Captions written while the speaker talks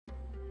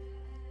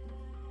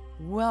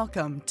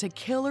Welcome to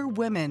Killer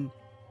Women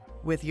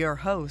with your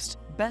host,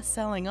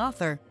 best-selling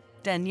author,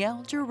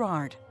 Danielle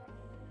Girard.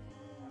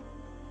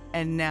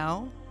 And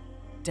now,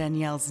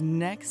 Danielle's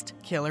next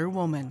killer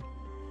woman.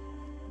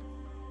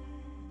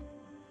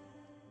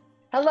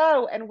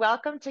 Hello, and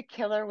welcome to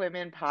Killer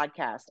Women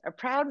Podcast, a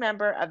proud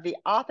member of the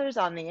Authors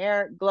on the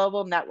Air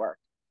Global Network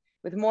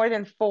with more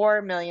than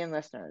 4 million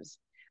listeners.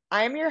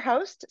 I am your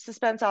host,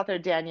 suspense author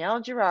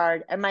Danielle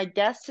Girard, and my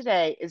guest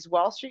today is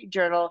Wall Street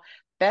Journal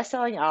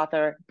bestselling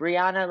author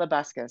Brianna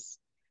Labuskes.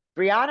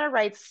 Brianna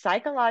writes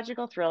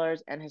psychological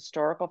thrillers and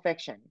historical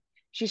fiction.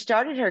 She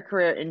started her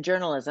career in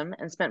journalism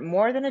and spent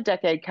more than a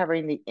decade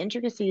covering the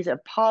intricacies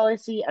of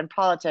policy and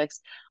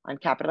politics on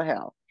Capitol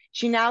Hill.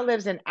 She now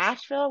lives in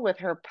Asheville with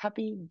her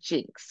puppy,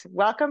 Jinx.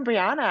 Welcome,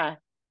 Brianna.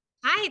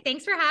 Hi,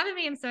 thanks for having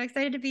me. I'm so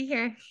excited to be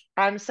here.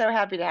 I'm so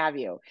happy to have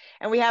you.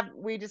 And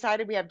we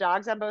decided we have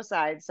dogs on both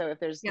sides. So if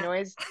there's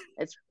noise,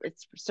 it's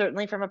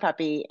certainly from a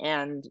puppy.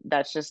 And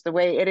that's just the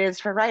way it is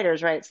for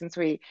writers, right? Since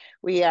we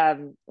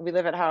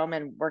live at home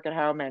and work at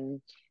home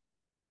and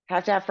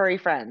have to have furry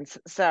friends.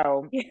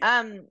 So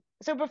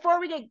so before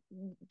we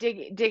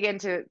dig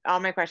into all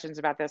my questions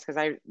about this, because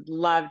I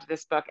loved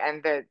this book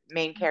and the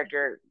main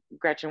character,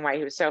 Gretchen White,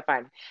 who was so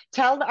fun.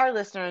 Tell our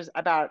listeners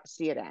about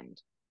See It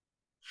End.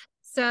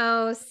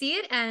 So See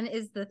It End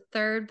is the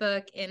third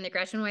book in the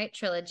Gretchen White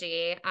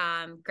trilogy.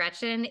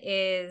 Gretchen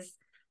is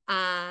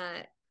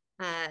a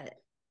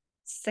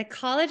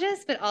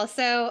psychologist, but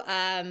also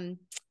a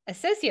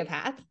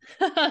sociopath.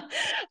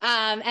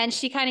 And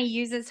she kind of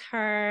uses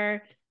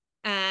her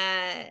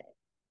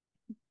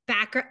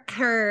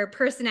her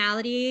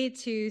personality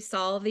to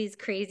solve these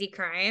crazy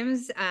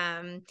crimes.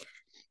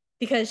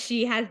 Because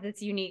she has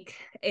this unique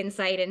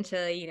insight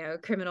into,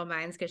 criminal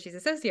minds because she's a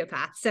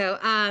sociopath. So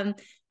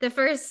the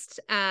first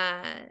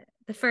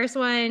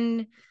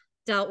one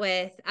dealt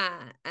with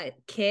a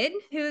kid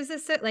who's a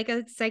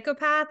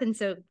psychopath. And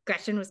so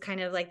Gretchen was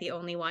kind of like the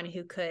only one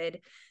who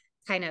could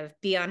kind of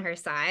be on her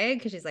side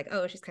because she's like,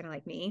 oh, she's kind of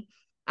like me.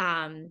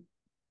 And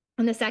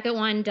the second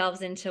one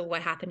delves into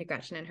what happened to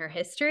Gretchen in her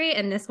history.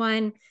 And this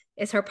one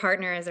is her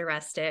partner is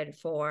arrested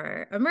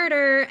for a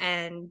murder.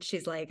 And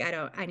she's like, I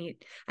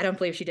don't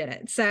believe she did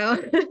it. So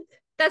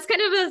that's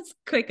kind of a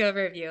quick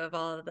overview of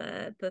all of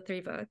the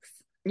three books.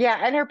 Yeah.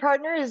 And her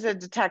partner is a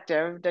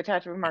Detective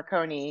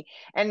Marconi.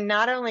 And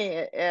not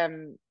only,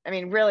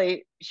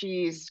 really,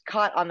 she's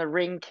caught on the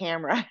Ring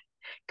camera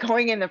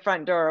going in the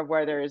front door of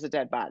where there is a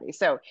dead body.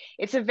 So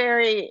it's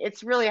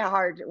really a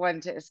hard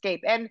one to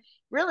escape. And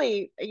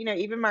really,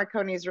 even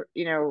Marconi's,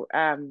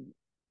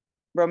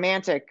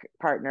 romantic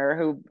partner,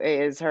 who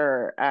is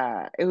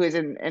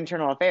in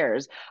internal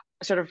affairs,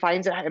 sort of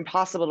finds it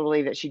impossible to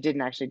believe that she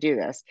didn't actually do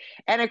this.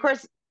 And of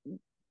course,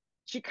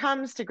 she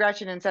comes to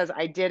Gretchen and says,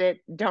 I did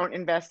it, don't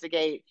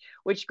investigate,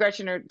 which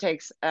Gretchen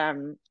takes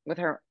with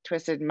her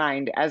twisted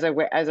mind as a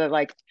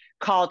like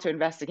call to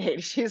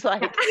investigate. She's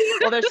like,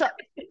 well,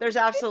 there's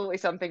absolutely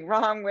something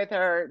wrong with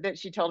her that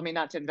she told me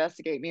not to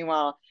investigate.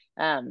 Meanwhile,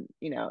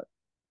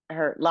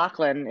 her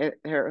Lachlan,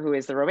 who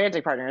is the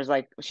romantic partner, is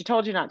like, she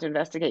told you not to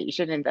investigate. You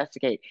shouldn't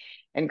investigate.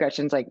 And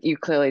Gretchen's like, you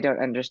clearly don't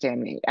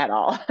understand me at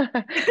all.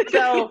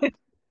 So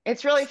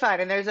it's really fun.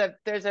 And there's a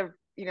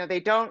they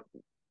don't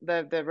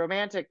the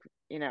romantic,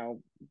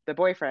 the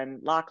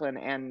boyfriend Lachlan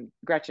and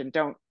Gretchen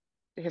don't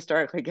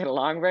historically get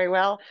along very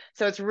well.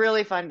 So it's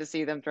really fun to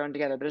see them thrown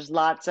together. There's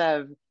lots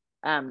of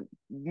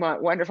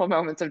wonderful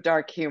moments of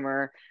dark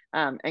humor.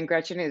 And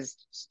Gretchen is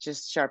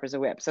just sharp as a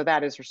whip. So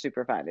that is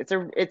super fun. It's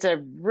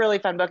a really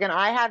fun book. And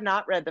I have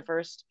not read the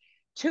first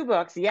two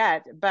books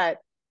yet, but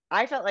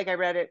I felt like I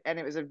read it. And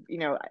it was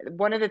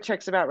one of the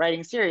tricks about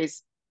writing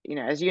series,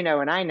 as you know,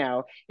 and I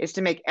know, is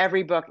to make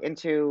every book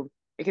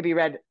it could be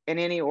read in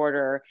any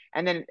order.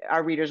 And then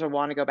our readers will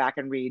want to go back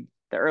and read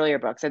the earlier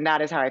books. And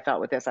that is how I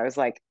felt with this. I was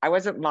like, I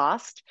wasn't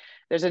lost.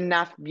 There's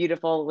enough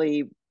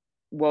beautifully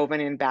woven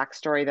in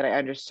backstory that I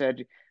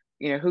understood,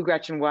 who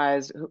Gretchen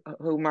was,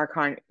 who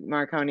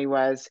Marconi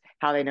was,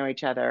 how they know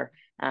each other,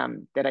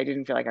 that I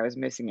didn't feel like I was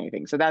missing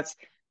anything. So that's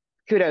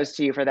kudos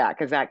to you for that,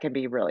 because that can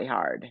be really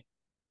hard.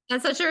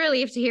 That's such a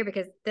relief to hear,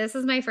 because this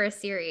is my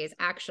first series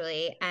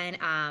actually.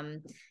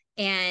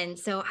 And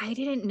so I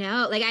didn't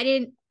know,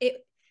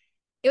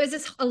 it was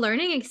just a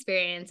learning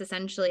experience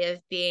essentially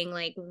of being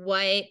like,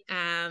 what's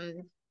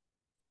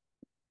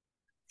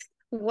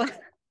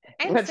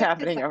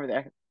happening over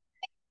there?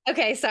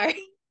 Okay, sorry.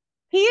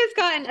 He has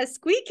gotten a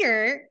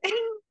squeaker.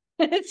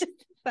 It's just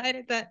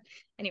decided that.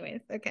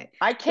 Anyways, okay.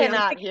 I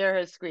cannot hear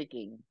his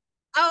squeaking.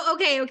 Oh,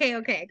 okay. I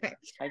can't.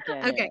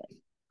 Okay,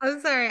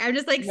 I'm sorry. I'm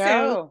just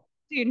so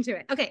tuned to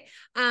it. Okay.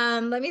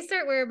 Let me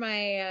start where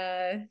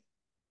my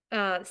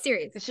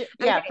series.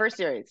 First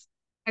series.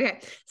 Okay.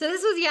 So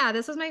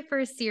this was my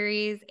first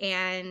series,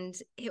 and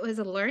it was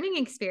a learning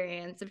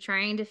experience of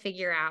trying to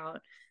figure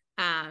out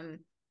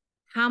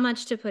how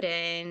much to put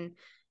in,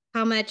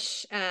 how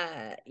much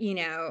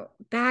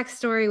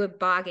backstory would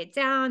bog it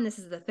down. This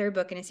is the third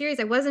book in a series.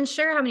 I wasn't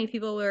sure how many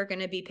people were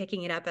going to be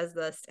picking it up as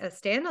a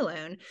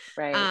standalone.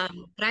 Right.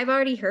 But I've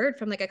already heard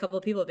from like a couple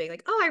of people being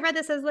like, oh, I read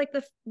this as like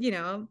the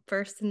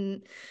first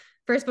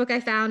book I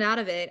found out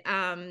of it.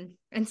 And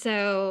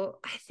so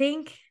I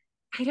think,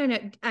 I don't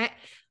know,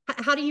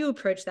 how do you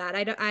approach that?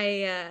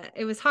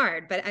 It was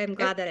hard, but I'm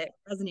glad that it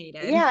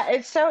resonated. Yeah,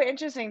 it's so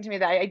interesting to me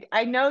that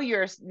I know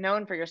you're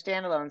known for your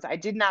standalones. I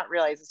did not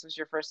realize this was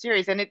your first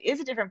series, and it is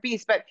a different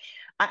beast. But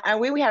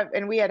we had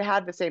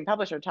the same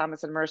publisher,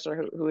 Thomas and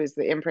Mercer, who is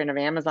the imprint of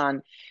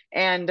Amazon,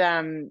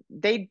 and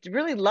they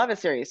really love a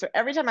series. So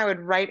every time I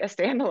would write a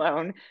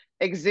standalone,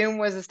 Exhumed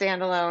was a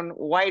standalone,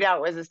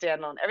 Whiteout was a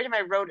standalone. Every time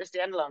I wrote a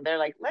standalone, they're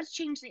like, "Let's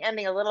change the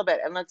ending a little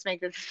bit and let's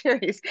make this a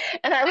series."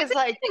 And I was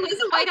like, "Okay,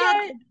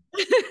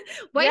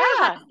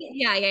 Whiteout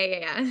yeah,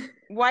 yeah.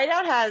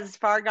 Whiteout has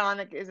Far Gone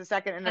is the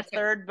second, and the That's right.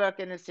 third book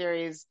in the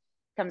series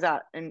comes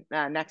out in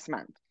next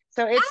month.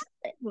 So it's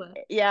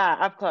yeah,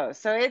 up close.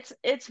 So it's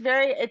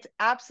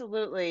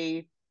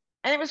absolutely,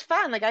 and it was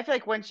fun. Like I feel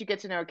like once you get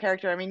to know a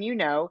character, I mean,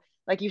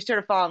 like you sort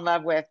of fall in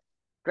love with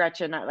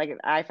Gretchen. Like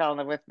I fell in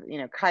love with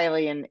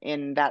Kylie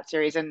in that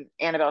series, and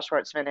Annabelle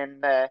Schwartzman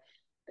in the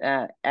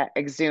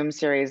Exhumed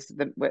series.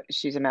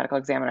 She's a medical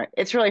examiner.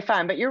 It's really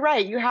fun. But you're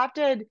right. You have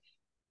to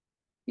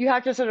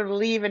sort of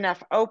leave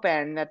enough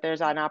open that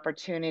there's an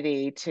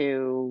opportunity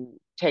to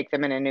take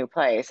them in a new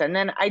place. And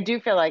then I do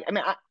feel like, I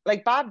mean,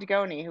 like Bob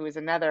Dugoni, who is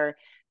another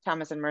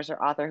Thomas and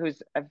Mercer author,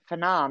 who's a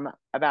phenom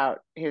about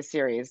his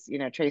series,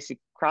 Tracy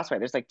Crossway.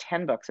 There's like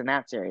 10 books in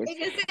that series. I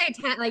just say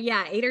 10, like,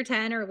 yeah, 8 or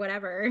 10 or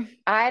whatever.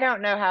 I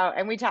don't know how,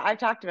 and I've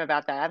talked to him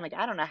about that. I'm like,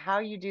 I don't know how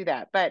you do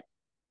that. But,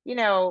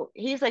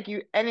 he's like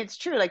and it's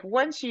true. Like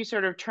once you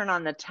sort of turn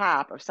on the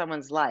tap of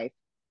someone's life,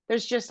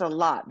 there's just a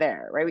lot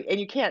there, right?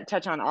 And you can't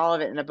touch on all of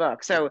it in a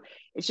book. So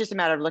it's just a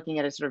matter of looking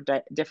at a sort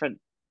of different,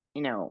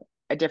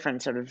 a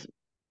different sort of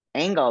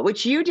angle,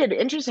 which you did.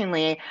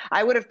 Interestingly,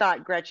 I would have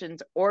thought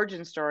Gretchen's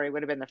origin story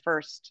would have been the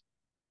first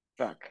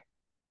book.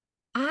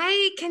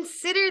 I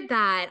considered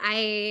that.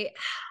 I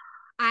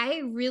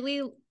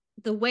really,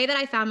 the way that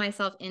I found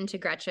myself into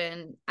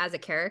Gretchen as a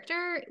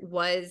character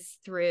was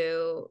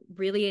through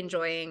really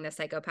enjoying the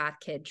psychopath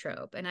kid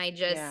trope. And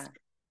so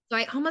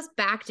I almost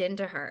backed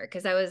into her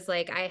because I was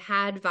like, I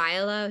had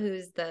Viola,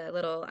 who's the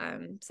little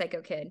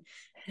psycho kid.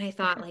 And I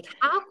thought, like,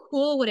 how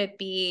cool would it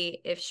be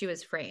if she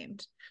was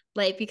framed?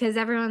 Like, because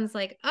everyone's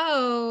like,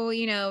 oh,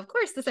 of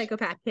course the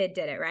psychopath kid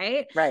did it,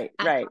 right? Right.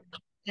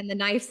 And the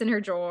knife's in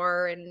her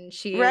drawer, and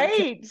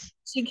Right.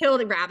 she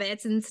killed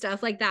rabbits and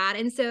stuff like that.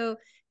 And so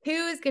who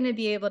is going to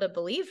be able to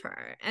believe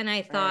her? And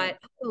I thought,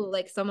 oh,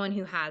 like someone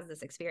who has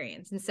this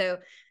experience. And so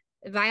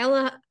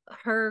Viola,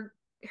 her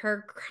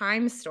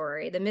crime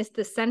story,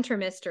 the center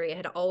mystery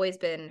had always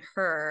been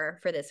her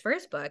for this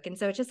first book. And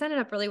so it just ended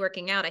up really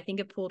working out. I think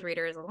it pulled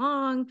readers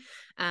along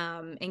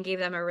and gave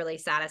them a really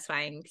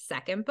satisfying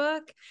second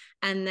book.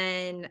 And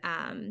then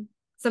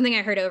something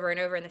I heard over and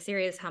over in the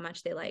series, how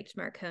much they liked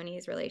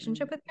Marconi's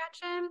relationship with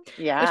Gretchen,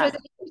 which was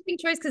an interesting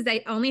choice because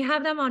they only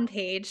have them on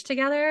page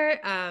together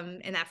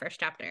in that first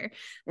chapter.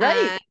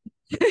 Right.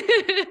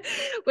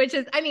 Which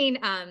is, I mean,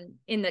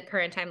 in the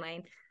current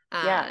timeline,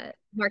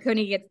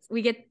 Marconi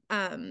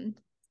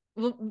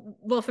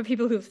well, for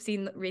people who've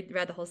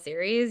read the whole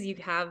series, you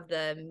have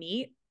the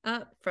meet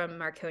up from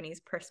Marconi's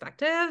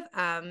perspective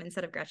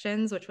instead of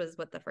Gretchen's, which was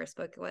what the first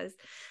book was.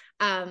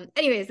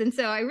 Anyways, and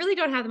so I really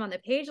don't have them on the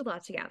page a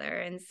lot together.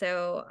 And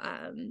so,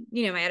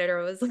 my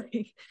editor was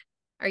like,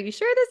 are you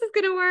sure this is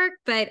going to work?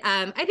 But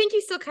I think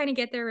you still kind of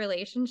get their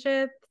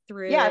relationship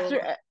through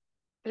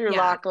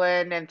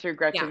Lachlan and through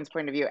Gretchen's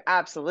point of view.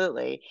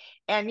 Absolutely.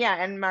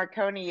 And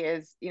Marconi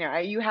is,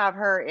 you have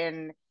her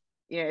in,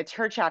 it's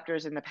her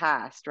chapters in the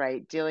past,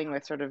 right? Dealing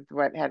with sort of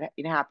what had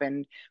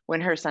happened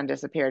when her son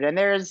disappeared. And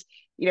there's,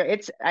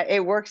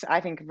 it works, I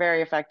think,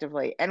 very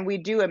effectively. And we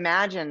do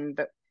imagine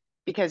that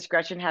because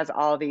Gretchen has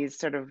all these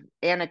sort of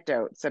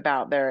anecdotes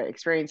about their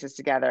experiences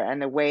together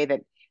and the way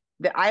that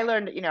I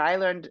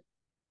learned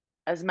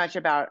as much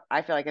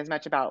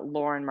about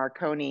Lauren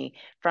Marconi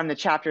from the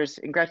chapters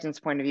in Gretchen's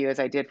point of view as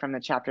I did from the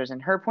chapters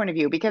in her point of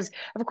view, because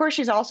of course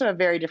she's also a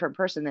very different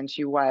person than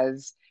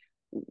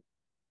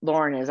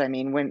Lauren is,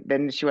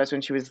 than she was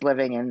when she was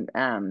living in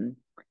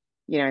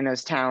in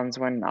those towns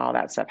when all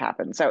that stuff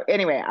happened. So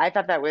anyway, I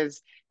thought it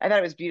was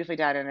beautifully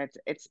done, and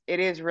it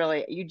is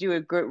really, you do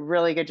a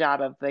really good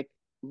job of like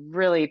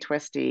really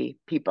twisty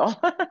people.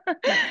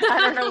 I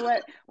don't know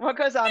what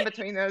goes on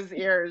between those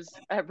ears,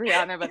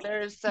 Brianna, but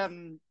there's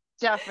some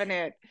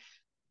definite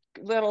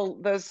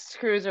those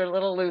screws are a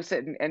little loose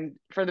and in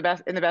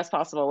the best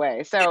possible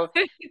way. So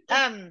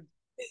I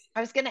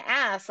was going to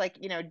ask, like,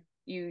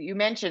 you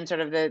mentioned sort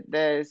of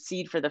the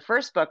seed for the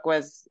first book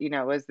was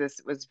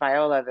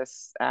Viola,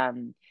 this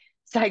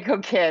psycho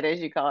kid, as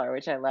you call her,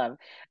 which I love.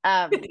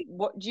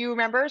 What do you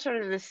remember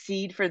sort of the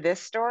seed for this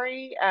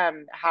story,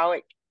 how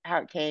it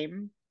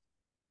came?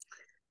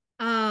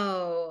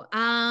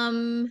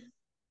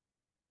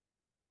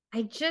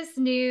 I just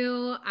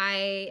knew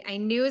I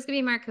knew it was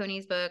gonna be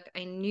Marconi's book.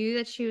 I knew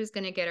that she was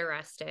gonna get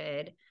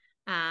arrested.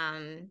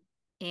 And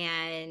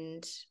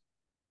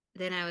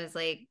then I was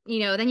like,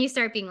 then you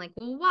start being like,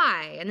 well,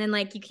 why? And then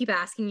like you keep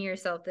asking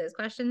yourself those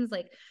questions,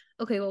 like,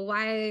 okay, well,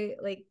 why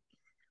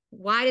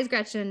does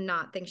Gretchen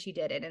not think she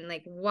did it? And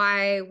like,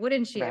 why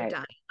wouldn't she have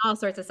done it? All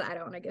sorts of stuff. I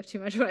don't want to give too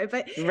much away,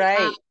 but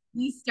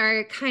you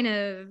start kind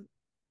of,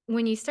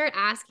 when you start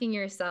asking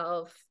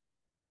yourself,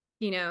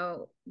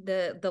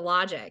 the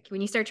logic,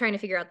 when you start trying to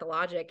figure out the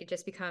logic, it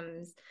just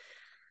becomes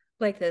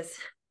like this,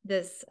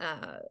 these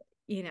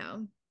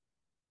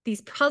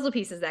puzzle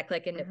pieces that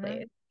click into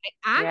place.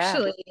 I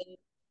actually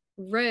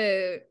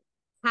wrote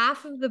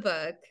half of the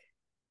book,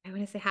 I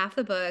want to say half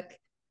the book,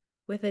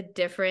 with a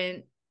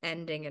different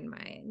ending in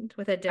mind,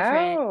 with a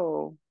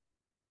different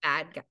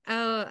bad guy.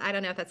 Oh, I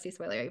don't know if that's too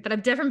spoilery, but a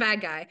different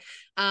bad guy.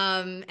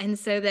 And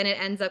so then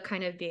it ends up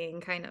kind of being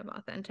kind of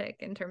authentic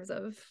in terms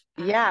of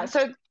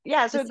so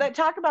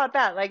talk about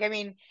that. Like, I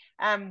mean,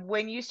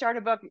 when you start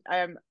a book,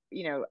 do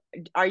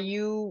you, I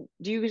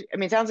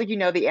mean, it sounds like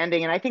the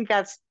ending, and I think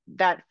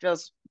that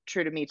feels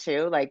true to me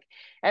too. Like,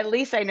 at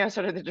least I know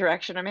sort of the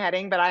direction I'm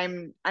heading, but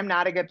I'm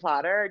not a good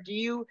plotter. Do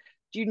you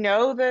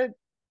know the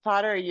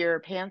plotter, or you're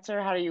a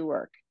pantser? How do you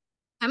work?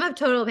 I'm a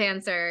total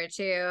pantser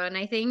too. And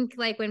I think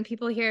like when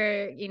people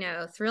hear,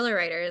 thriller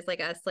writers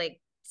like us, like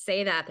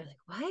say that, they're like,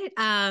 what?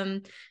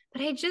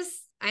 But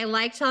I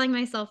like telling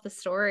myself the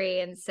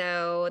story. And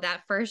so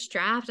that first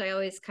draft, I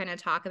always kind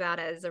of talk about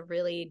as a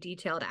really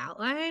detailed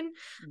outline.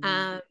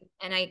 And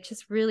I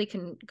just really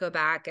can go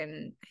back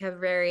and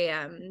have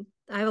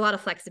I have a lot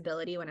of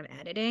flexibility when I'm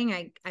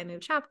editing. I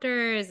move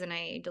chapters and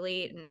I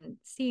delete and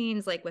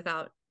scenes like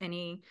without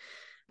any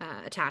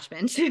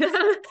attachment.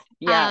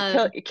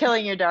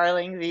 Killing your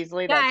darlings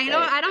easily.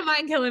 I don't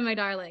mind killing my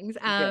darlings.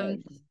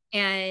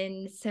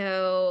 And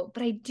so,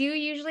 but I do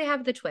usually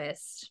have the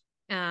twist.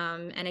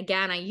 And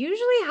again, I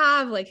usually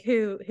have like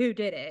who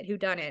did it, who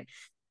done it,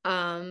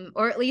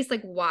 or at least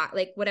like what,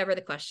 like whatever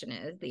the question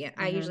is.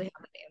 I usually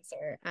have the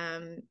answer.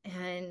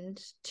 And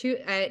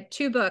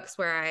two books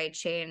where I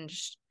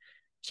changed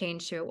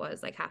who it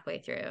was like halfway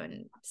through,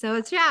 and so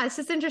it's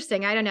just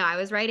interesting. I don't know. I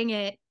was writing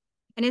it,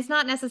 and it's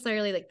not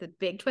necessarily like the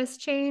big twist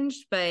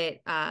changed, but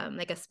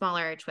like a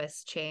smaller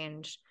twist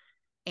changed.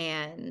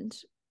 And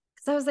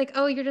because I was like,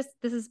 oh,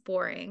 this is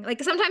boring.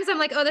 Like sometimes I'm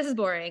like, oh, this is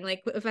boring.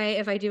 Like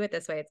if I do it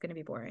this way, it's going to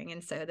be boring.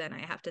 And so then I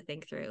have to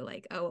think through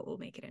like, oh, what will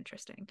make it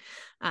interesting.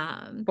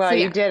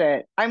 You did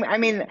it. I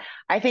mean,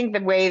 I think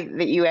the way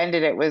that you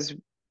ended it was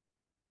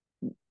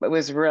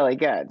really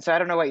good. So I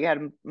don't know what you had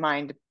in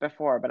mind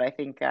before, but I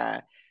think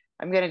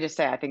I'm going to just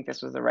say I think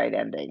this was the right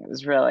ending. It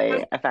was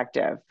really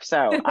effective.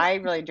 So I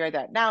really enjoyed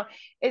that. Now,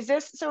 is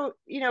this so,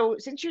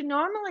 since you're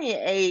normally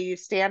a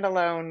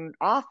standalone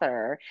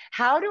author,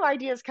 how do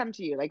ideas come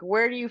to you? Like,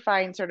 where do you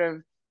find sort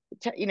of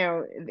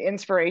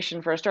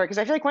inspiration for a story? Because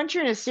I feel like once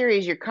you're in a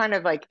series, you're kind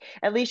of like,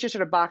 at least you're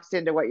sort of boxed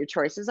into what your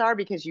choices are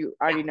because you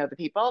already know the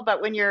people.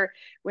 But when you're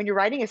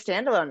writing a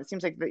standalone, it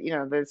seems like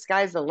the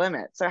sky's the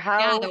limit. So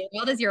how the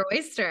world is your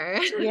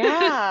oyster.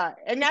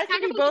 And that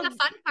can be both the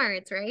fun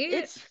parts, right?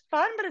 It's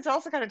fun, but it's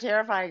also kind of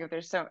terrifying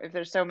if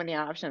there's so many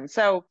options.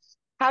 So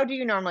how do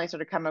you normally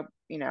sort of come up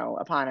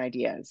upon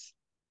ideas?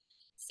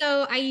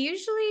 So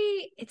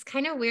it's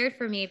kind of weird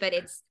for me, but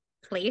it's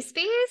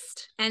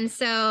place-based. And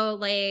so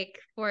like,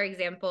 for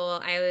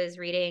example, I was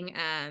reading,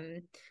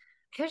 I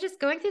was just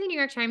going through the New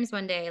York Times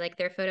one day, like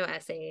their photo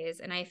essays,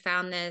 and I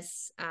found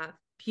this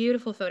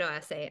beautiful photo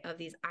essay of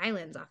these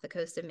islands off the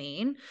coast of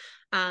Maine.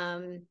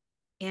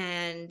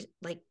 And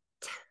like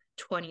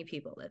 20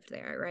 people lived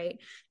there, right?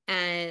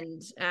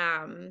 And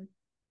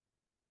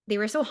they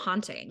were so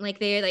haunting. Like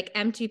they like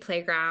empty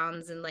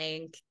playgrounds and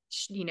like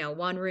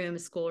one room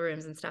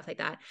schoolrooms and stuff like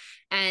that.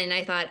 And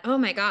I thought, oh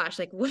my gosh,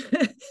 like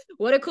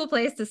what a cool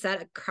place to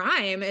set a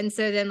crime. And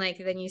so then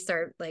you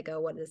start like, oh,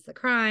 what is the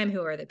crime?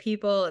 Who are the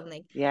people? And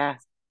like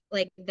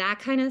that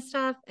kind of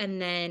stuff.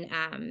 And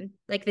then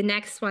like the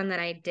next one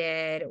that I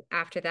did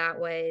after that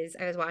was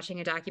I was watching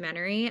a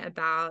documentary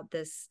about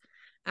this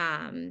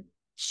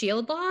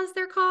shield laws,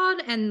 they're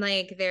called, and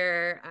like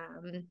they're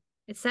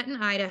it's set in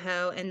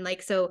Idaho, and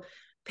like so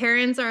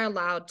parents are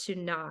allowed to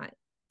not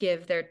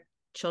give their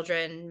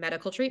children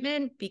medical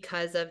treatment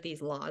because of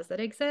these laws that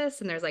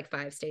exist, and there's like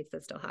 5 states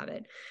that still have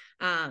it.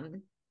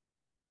 And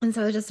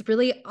so it's just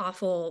really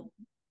awful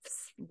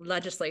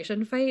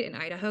legislation fight in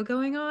Idaho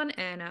going on,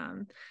 and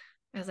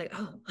I was like,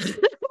 oh,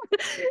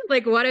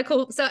 like what a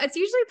cool. So it's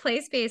usually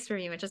place-based for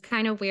me, which is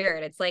kind of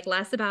weird. It's like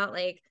less about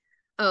like,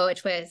 oh, a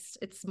twist.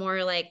 It's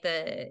more like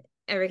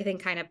everything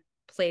kind of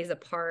plays a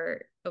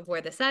part of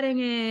where the setting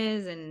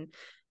is and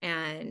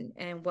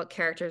what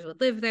characters would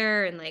live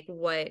there and like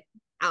what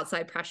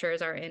outside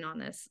pressures are in on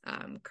this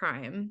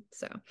crime.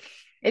 So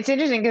it's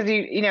interesting because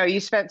you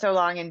spent so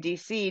long in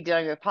DC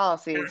dealing with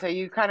policy, and so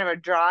you kind of are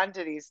drawn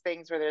to these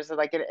things where there's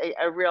like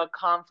a real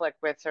conflict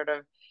with sort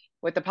of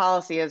what the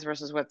policy is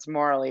versus what's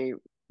morally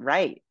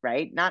right.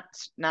 Not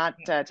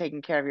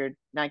taking care of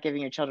not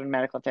giving your children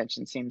medical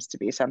attention seems to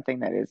be something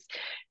that is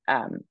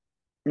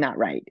not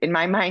right in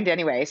my mind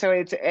anyway. So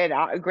it's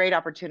a great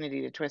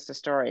opportunity to twist a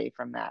story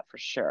from that for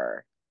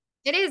sure.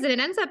 It is, and it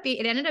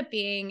ended up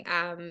being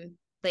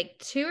like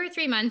 2 or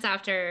 3 months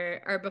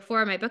after or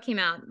before my book came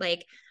out,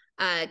 like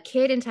a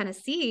kid in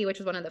Tennessee, which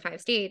was one of the 5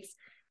 states,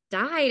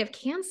 died of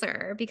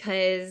cancer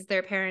because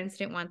their parents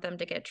didn't want them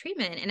to get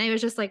treatment. And it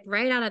was just like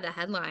right out of the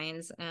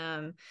headlines.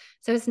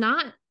 So it's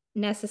not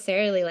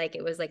necessarily like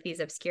it was like these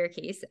obscure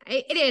cases.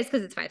 It is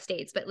because it's 5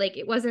 states, but like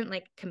it wasn't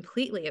like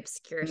completely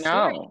obscure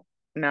story.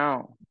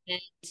 No.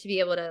 And to be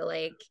able to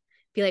like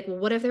be like, well,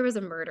 what if there was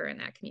a murder in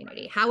that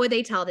community? How would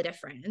they tell the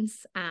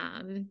difference?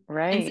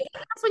 Right. And so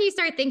that's when you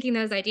start thinking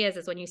those ideas,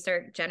 is when you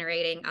start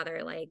generating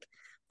other like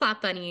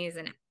plot bunnies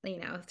and, you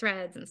know,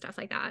 threads and stuff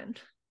like that.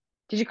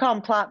 Did you call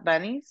them plot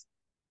bunnies?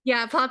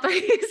 Yeah, plot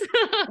bunnies.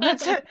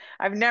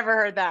 I've never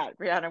heard that,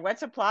 Brianna.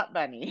 What's a plot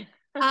bunny?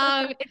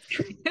 I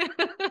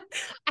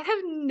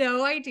have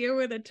no idea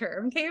where the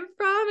term came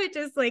from. It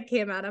just like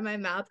came out of my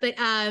mouth. But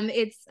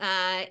it's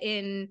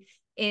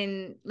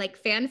in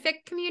like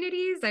fanfic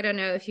communities. I don't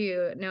know if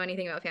you know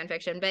anything about fan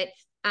fiction, but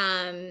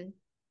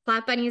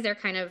plot bunnies are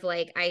kind of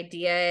like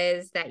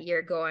ideas that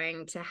you're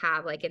going to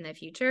have like in the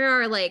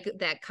future, or like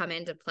that come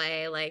into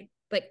play, like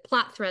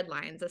plot thread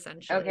lines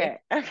essentially. Okay.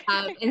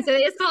 And so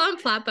they just call them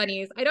plot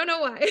bunnies. I don't know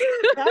why.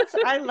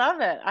 I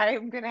love it.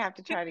 I'm gonna have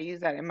to try to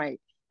use that in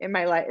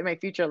my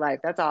future life.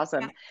 That's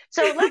awesome. Yeah.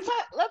 So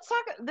let's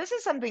talk. This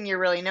is something you're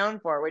really known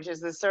for, which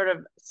is this sort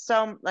of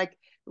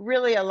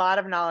really a lot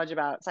of knowledge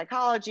about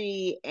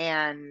psychology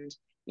and,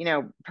 you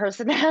know,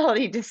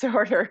 personality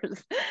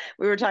disorders.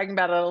 We were talking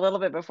about it a little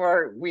bit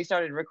before we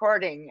started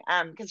recording,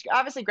 because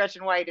obviously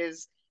Gretchen White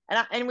is,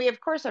 and we of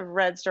course have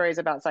read stories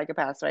about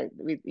psychopaths, right?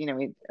 We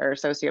or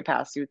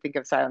sociopaths. You would think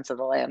of Silence of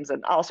the Lambs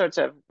and all sorts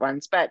of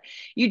ones, but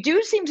you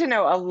do seem to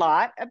know a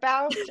lot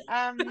about,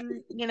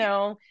 you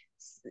know,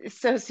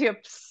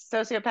 sociopaths,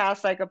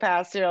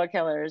 psychopaths, serial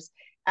killers.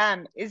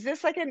 Is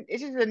this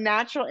a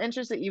natural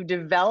interest that you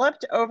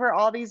developed over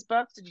all these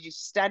books? Did you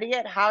study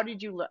it? How do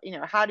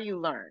you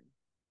learn?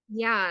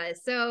 Yeah,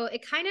 so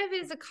it kind of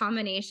is a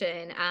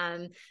combination.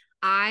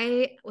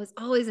 I was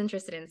always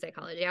interested in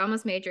psychology. I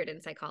almost majored in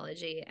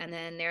psychology. And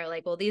then they're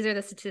like, well, these are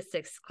the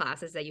statistics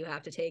classes that you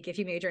have to take if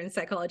you major in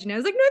psychology. And I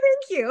was like, no,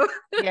 thank you.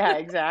 Yeah,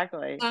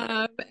 exactly.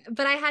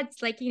 But I had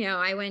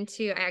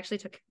I actually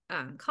took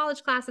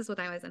college classes when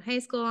I was in high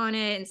school on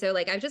it. And so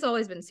like, I've just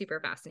always been super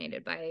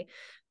fascinated by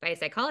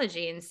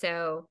psychology. And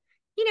so,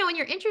 you know, when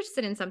you're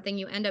interested in something,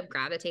 you end up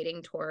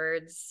gravitating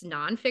towards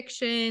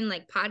nonfiction,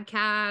 like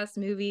podcasts,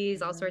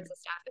 movies, all sorts of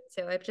stuff. And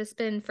so I've just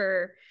been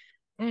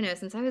I don't know,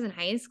 since I was in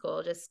high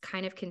school, just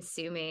kind of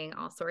consuming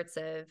all sorts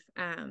of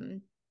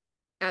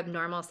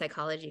abnormal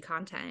psychology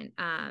content.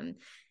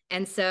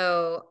 And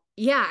so,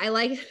 yeah,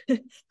 I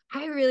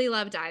really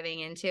love diving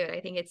into it.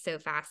 I think it's so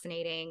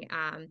fascinating.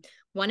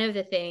 One of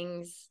the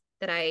things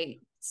that I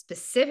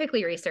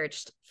specifically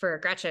researched for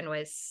Gretchen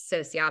was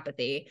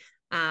sociopathy.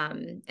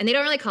 And they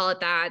don't really call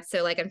it that.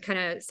 So like, I'm kind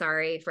of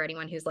sorry for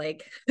anyone who's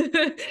like,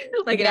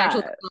 like an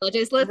actual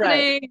psychologist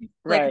listening,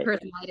 like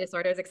personality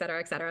disorders, et cetera,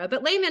 et cetera.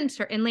 But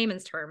in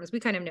layman's terms, we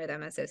kind of know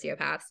them as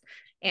sociopaths,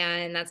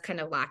 and that's kind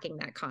of lacking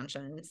that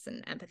conscience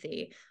and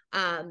empathy.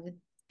 And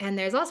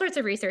there's all sorts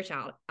of research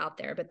out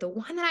there, but the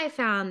one that I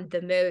found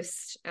the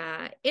most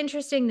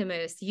interesting, the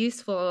most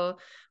useful,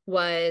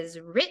 was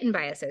written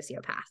by a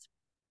sociopath.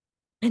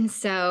 And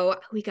so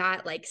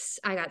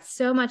I got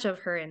so much of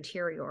her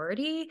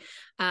interiority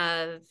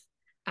of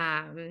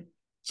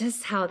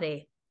just how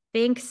they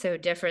think so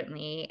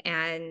differently.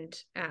 And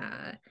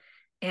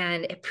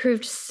it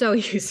proved so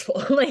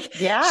useful. Like,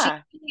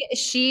 yeah,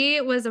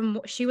 she was a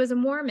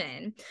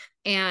Mormon,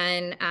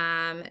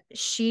 and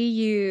she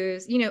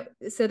used, you know,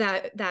 so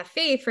that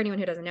faith, for anyone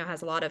who doesn't know,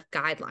 has a lot of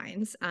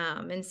guidelines.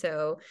 And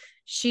so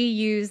she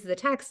used the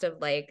text of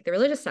like the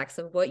religious text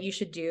of what you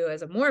should do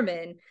as a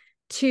Mormon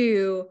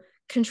to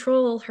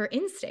control her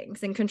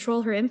instincts and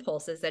control her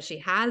impulses that she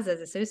has as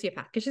a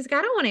sociopath, because she's like,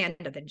 I don't want to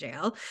end up in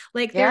jail.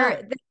 Like,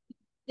 there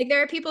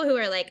are people who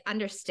are like,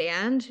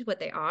 understand what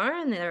they are,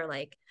 and they're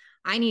like,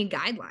 I need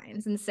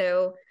guidelines. And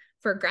so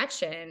for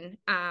Gretchen,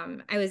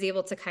 I was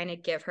able to kind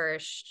of give her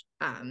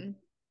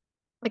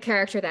a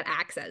character that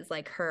acts as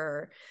like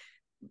her,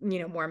 you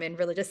know, Mormon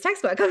religious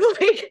textbook of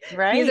like,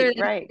 these are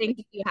the things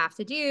you have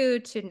to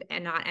do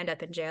and not end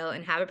up in jail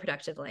and have a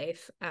productive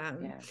life.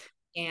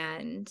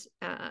 And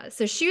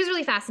so she was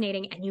really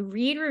fascinating. And you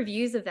read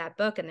reviews of that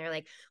book, and they're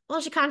like, well,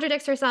 she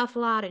contradicts herself a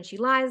lot, and she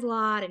lies a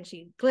lot, and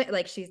she's,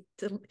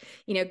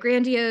 you know,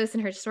 grandiose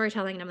in her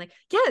storytelling. And I'm like,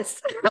 yes,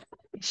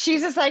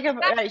 she's a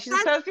psychopath. She's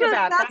a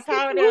sociopath. That's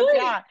how it is.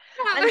 Yeah.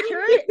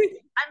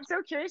 I'm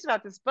so curious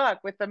about this book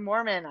with the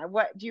Mormon.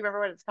 What do you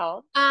remember what it's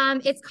called?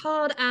 It's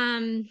called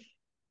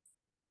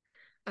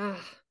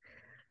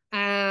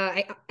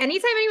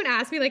anytime anyone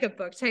asks me like a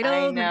book title,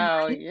 I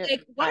know.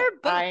 Like, what are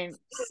books?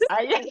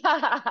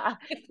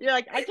 You're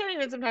like, I can't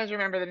even sometimes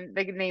remember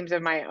the names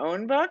of my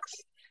own books.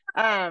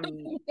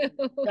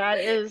 That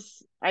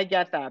is, I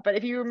get that. But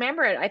if you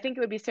remember it, I think it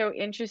would be so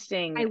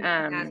interesting.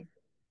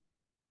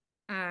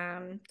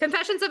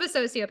 Confessions of a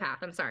Sociopath.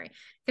 I'm sorry.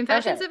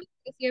 Confessions Okay. of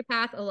a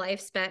Sociopath, a life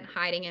spent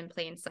hiding in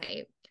plain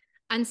sight.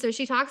 And so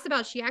she talks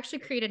about, she actually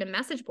created a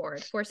message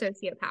board for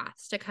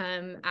sociopaths to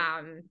come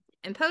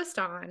and post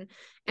on.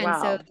 And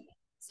Wow.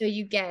 so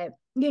you get,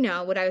 you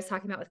know, what I was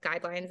talking about with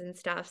guidelines and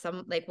stuff.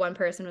 Some, like, one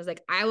person was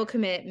like, I will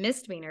commit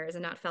misdemeanors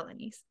and not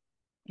felonies.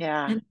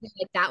 Yeah. And so,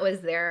 like, that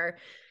was their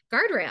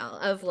guardrail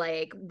of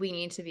like, we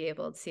need to be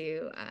able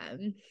to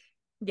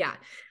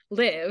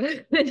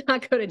live and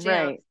not go to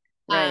jail.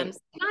 Right. So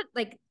not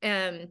like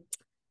again,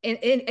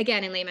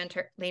 in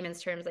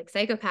layman's terms, like,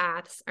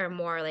 psychopaths are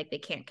more like they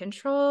can't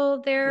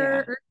control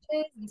their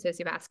urges, and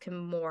sociopaths can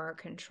more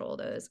control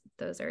those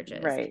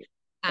urges. Right.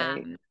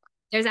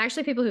 There's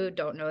actually people who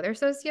don't know they're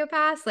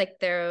sociopaths. Like,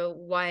 the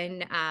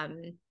one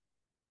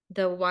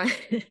the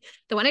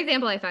one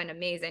example I find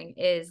amazing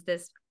is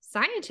this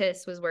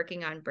scientist was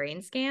working on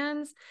brain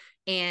scans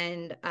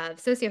and of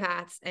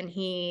sociopaths, and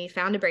he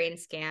found a brain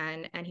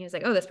scan and he was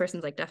like, oh, this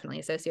person's like definitely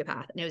a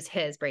sociopath, and it was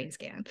his brain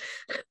scan.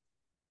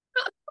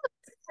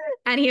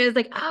 And he was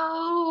like,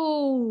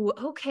 oh,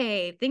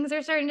 okay, things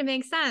are starting to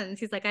make sense.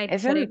 He's like, I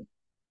couldn't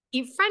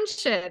keep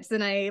friendships,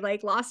 and I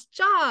like lost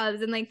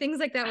jobs, and like things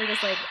like that were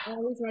just like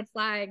all these red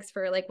flags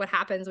for like what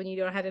happens when you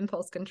don't have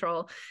impulse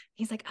control.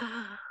 He's like,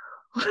 oh.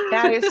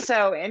 That is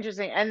so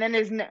interesting. And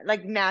then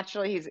like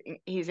naturally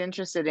he's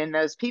interested in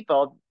those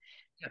people,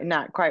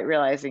 not quite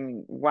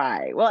realizing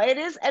why. Well, it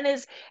is, and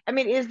I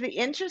mean, is the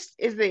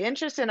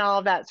interest in all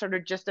of that sort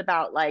of just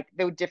about like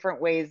the different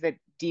ways that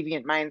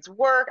deviant minds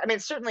work? I mean,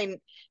 it's certainly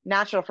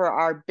natural for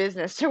our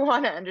business to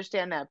want to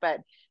understand that, but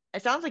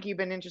it sounds like you've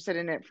been interested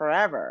in it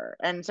forever.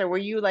 And so were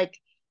you like,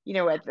 you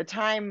know, at the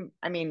time,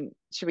 I mean,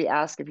 should we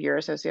ask if you're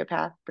a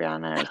sociopath,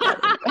 Brianna? Or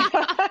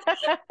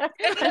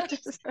is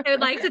that... I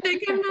would like to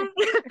think I'm not.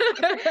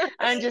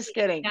 I'm just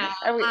kidding. Yeah.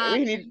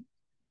 We need,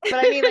 but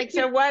I mean, like,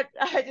 so what,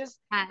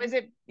 was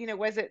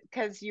it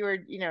because you were,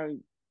 you know,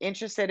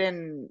 interested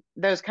in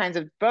those kinds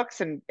of books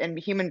and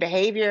human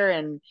behavior?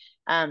 And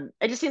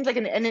it just seems like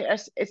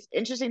it's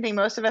interesting thing.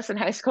 Most of us in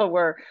high school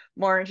were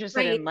more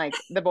interested in like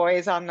the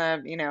boys on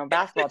the, you know,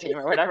 basketball team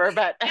or whatever,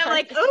 but yeah,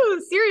 like,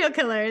 oh, serial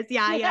killers.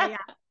 Yeah.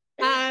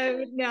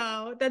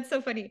 No, that's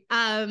so funny.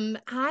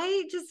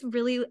 I just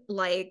really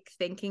like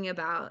thinking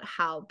about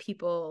how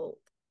people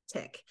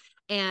tick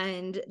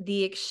and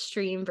the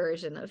extreme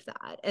version of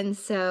that. And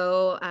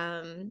so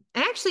I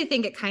actually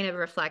think it kind of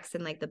reflects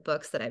in like the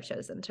books that I've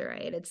chosen to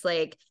write. It's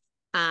like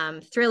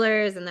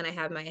thrillers, and then I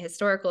have my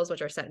historicals,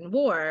 which are set in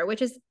war,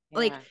 which is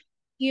like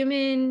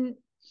human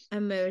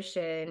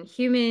emotion,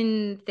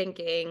 human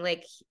thinking,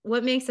 like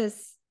what makes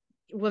us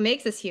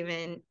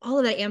human, all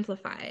of that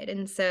amplified.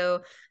 And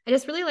so I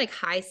just really like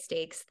high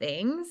stakes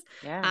things.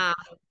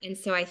 And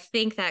so I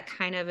think that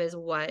kind of is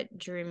what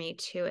drew me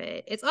to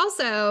it. It's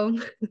also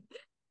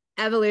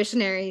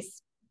evolutionarily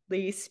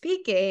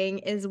speaking,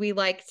 is we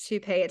like to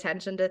pay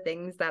attention to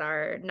things that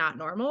are not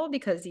normal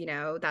because, you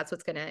know, that's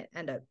what's going to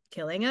end up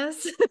killing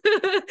us.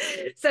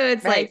 So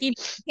it's like, you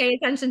pay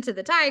attention to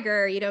the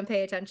tiger, you don't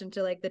pay attention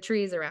to like the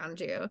trees around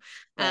you.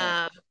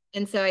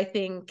 And so I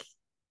think,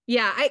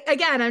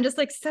 I'm just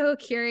like so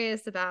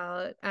curious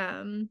about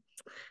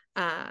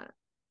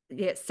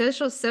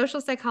social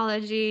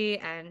psychology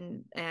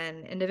and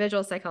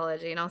individual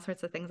psychology and all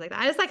sorts of things like that.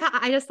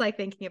 I just like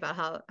thinking about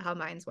how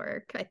minds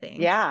work, I think.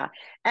 Yeah.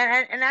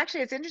 And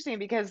actually it's interesting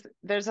because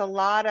there's a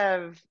lot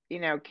of, you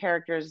know,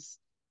 characters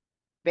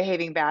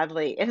behaving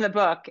badly in the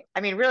book.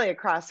 I mean, really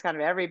across kind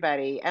of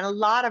everybody, and a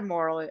lot of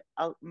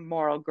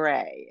moral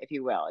gray, if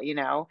you will, you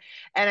know.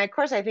 And of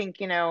course, I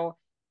think, you know,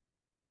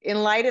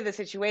 in light of the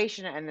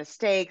situation and the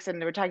stakes, and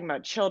we're talking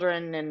about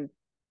children and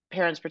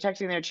parents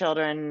protecting their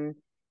children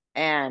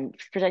and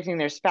protecting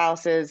their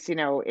spouses, you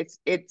know,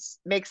 it's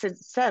makes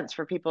sense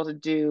for people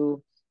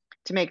to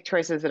make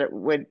choices that it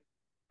would,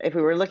 if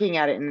we were looking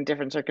at it in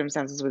different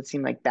circumstances, would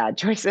seem like bad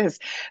choices.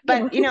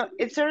 But, you know,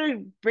 it sort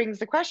of brings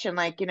the question,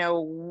 like, you know,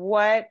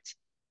 what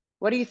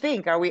do you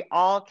think? Are we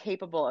all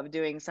capable of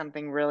doing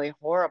something really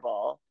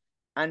horrible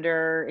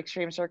under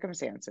extreme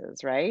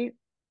circumstances, right?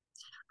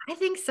 I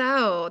think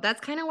so.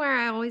 That's kind of where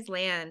I always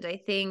land.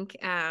 I think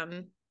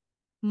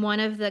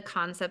one of the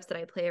concepts that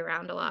I play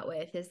around a lot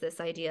with is this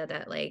idea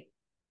that like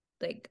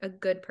a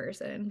good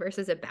person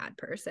versus a bad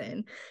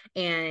person.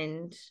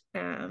 And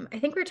I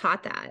think we're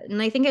taught that. And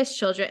I think as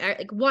children,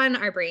 like, one,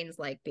 our brains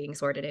like being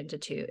sorted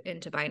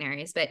into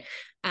binaries, but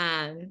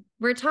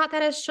we're taught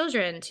that as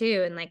children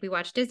too. And like we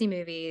watch Disney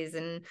movies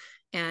and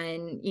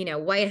you know,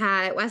 white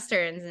hat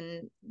westerns,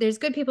 and there's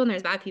good people and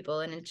there's bad people,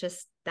 and it's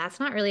just, that's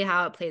not really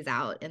how it plays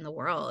out in the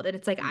world. And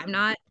it's like, I'm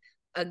not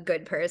a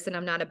good person,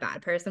 I'm not a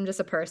bad person, I'm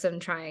just a person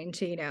trying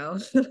to, you know,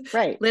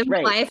 live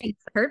my life and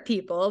hurt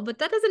people, but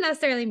that doesn't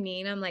necessarily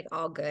mean I'm like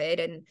all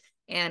good.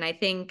 And I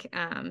think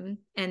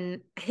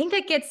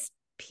that gets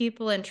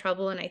people in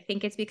trouble, and I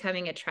think it's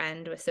becoming a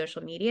trend with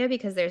social media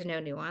because there's no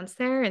nuance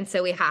there. And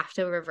so we have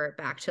to revert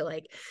back to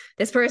like,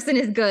 this person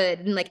is good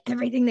and like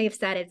everything they've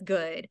said is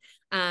good,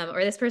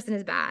 or this person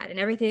is bad and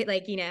everything,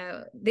 like, you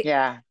know,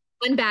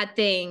 one bad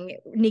thing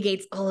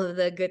negates all of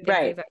the good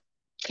things they've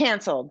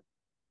canceled.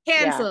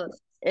 Canceled.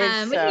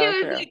 It's Which so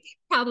is true. like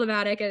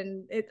problematic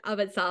in of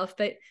itself,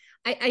 but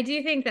I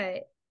do think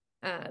that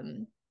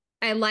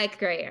I like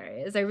gray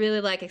areas. I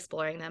really like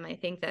exploring them. I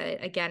think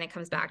that again, it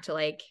comes back to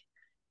like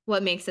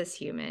what makes us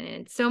human,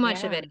 and so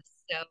much of it is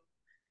so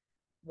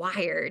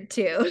wired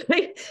too.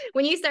 Like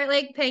when you start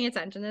like paying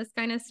attention to this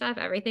kind of stuff,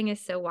 everything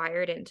is so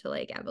wired into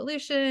like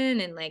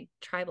evolution and like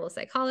tribal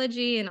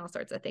psychology and all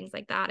sorts of things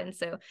like that. And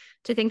so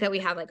to think that we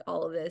have like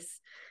all of this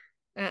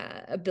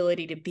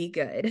ability to be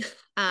good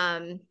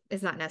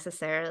is not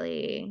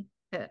necessarily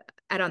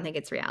I don't think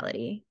it's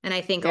reality. And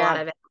I think a lot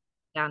of it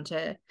down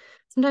to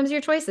sometimes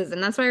your choices.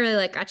 And that's why I really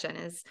like Gretchen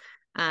is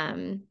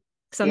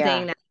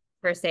something that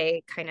per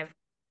se kind of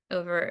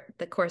over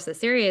the course of the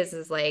series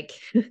is like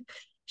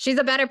she's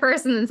a better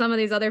person than some of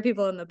these other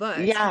people in the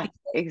books. Yeah, Not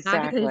because,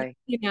 exactly.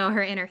 you know,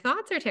 her inner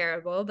thoughts are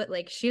terrible, but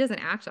like she doesn't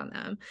act on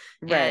them.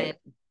 Right. And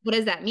what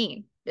does that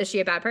mean? Is she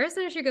a bad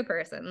person or is she a good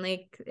person?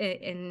 Like,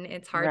 and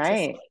it's hard to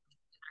say in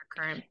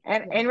our current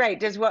and right,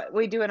 does what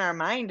we do in our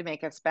mind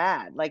make us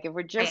bad? Like if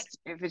we're just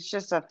if it's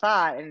just a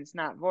thought and it's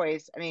not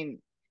voiced, I mean,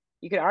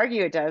 you could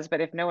argue it does, but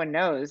if no one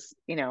knows,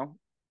 you know.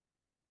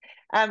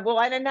 Well,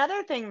 and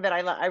another thing that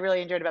I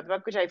really enjoyed about the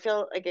book, which I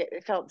feel like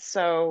it felt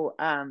so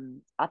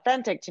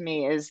authentic to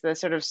me, is the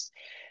sort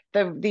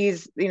of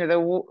these, you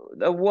know,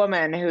 the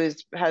woman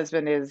whose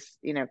husband is,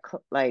 you know,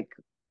 like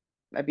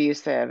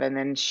abusive, and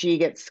then she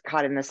gets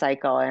caught in the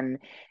cycle, and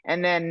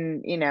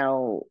then, you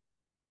know,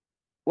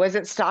 was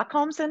it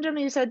Stockholm syndrome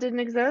you said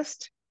didn't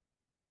exist?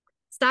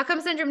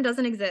 Stockholm syndrome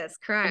doesn't exist,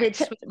 Okay,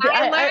 correct?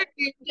 I learned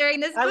during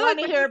this I book. want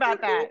to hear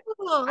about that.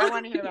 Cool. I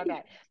want to hear about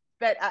that.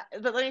 But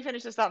let me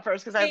finish this thought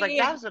first, because I was like,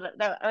 that was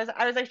what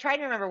I was like trying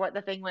to remember what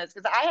the thing was,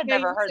 because I had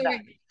never heard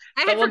that.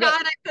 I had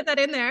forgotten I put that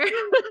in there.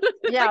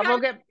 Yeah, like, we'll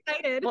get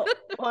excited.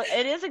 well,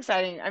 it is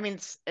exciting. I mean,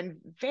 and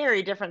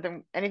very different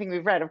than anything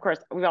we've read. Of course,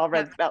 we've all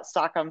read about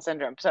Stockholm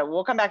syndrome, so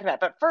we'll come back to that.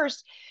 But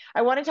first,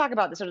 I want to talk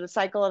about the sort of the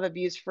cycle of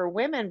abuse for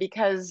women,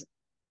 because,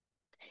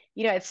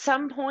 you know, at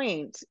some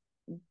point,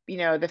 you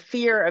know, the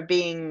fear of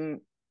being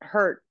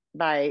hurt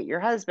by your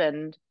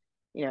husband,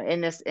 you know,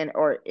 in this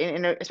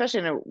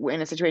especially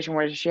in a situation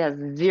where she has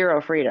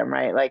zero freedom,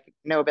 right? Like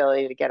no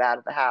ability to get out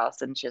of the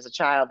house, and she has a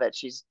child that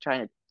she's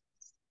trying to,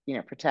 you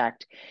know,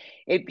 protect.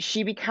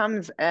 She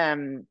becomes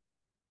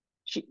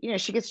she, you know,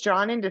 she gets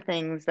drawn into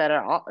things that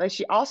are like,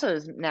 she also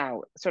is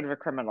now sort of a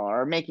criminal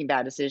or making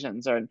bad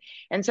decisions, or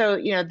and so,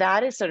 you know,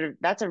 that is sort of,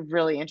 that's a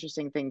really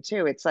interesting thing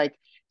too. It's like,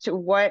 to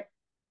what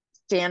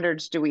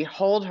standards do we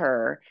hold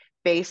her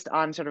based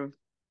on sort of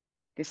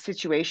the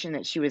situation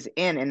that she was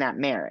in that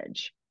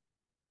marriage?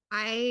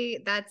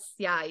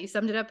 You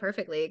summed it up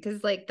perfectly.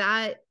 Cause like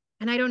that,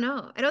 and I don't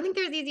know. I don't think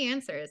there's easy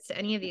answers to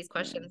any of these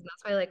questions. And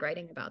that's why I like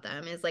writing about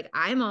them, is like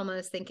I'm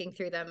almost thinking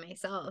through them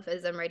myself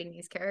as I'm writing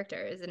these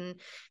characters.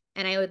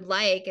 And I would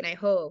like, and I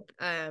hope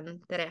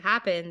that it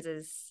happens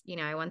is, you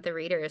know, I want the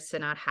readers to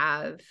not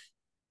have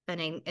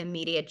an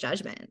immediate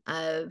judgment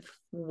of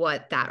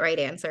what that right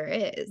answer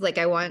is. Like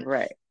I want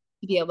to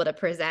be able to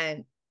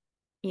present,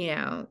 you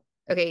know,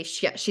 okay,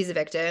 she's a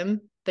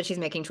victim, but she's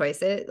making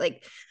choices.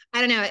 Like, I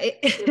don't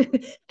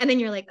know. And then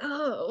you're like,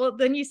 oh, well,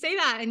 then you say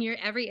that, and your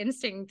every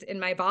instinct in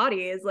my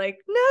body is like,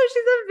 no,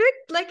 she's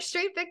a like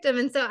straight victim.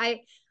 And so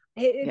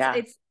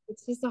it's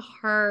just a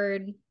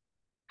hard,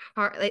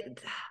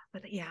 like,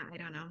 but yeah, I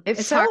don't know.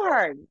 It's so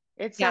hard.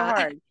 It's so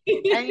hard.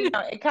 And, you know,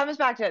 it comes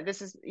back to,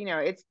 this is, you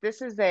know,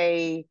 this is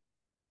I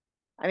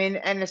mean,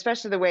 and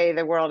especially the way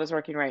the world is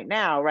working right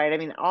now, right? I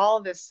mean,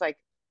 all this, like,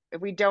 if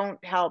we don't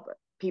help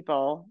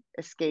people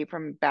escape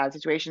from bad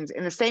situations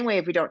in the same way,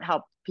 if we don't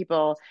help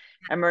people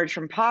emerge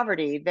from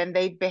poverty, then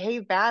they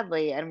behave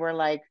badly. And we're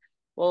like,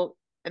 well,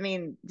 I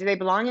mean, do they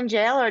belong in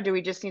jail, or do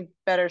we just need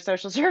better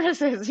social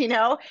services? You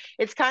know,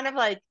 it's kind of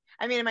like,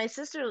 I mean, my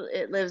sister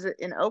lives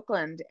in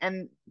Oakland,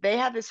 and they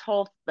have this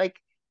whole, like,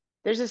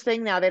 there's this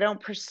thing now, they don't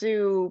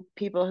pursue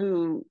people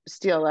who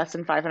steal less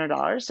than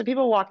 $500. So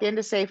people walk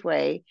into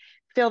Safeway,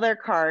 fill their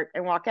cart,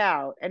 and walk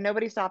out, and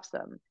nobody stops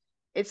them.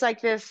 It's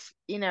like this,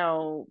 you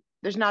know,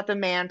 there's not the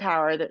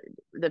manpower,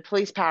 the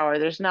police power,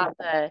 there's not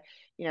the,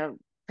 you know,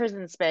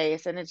 prison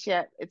space. And it's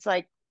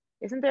like,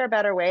 isn't there a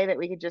better way that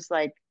we could just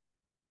like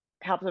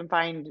help them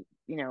find,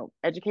 you know,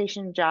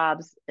 education,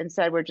 jobs?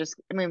 Instead, we're just,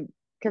 I mean,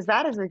 because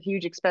that is a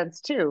huge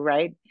expense too,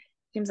 right?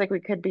 Seems like we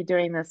could be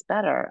doing this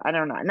better. I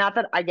don't know. Not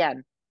that,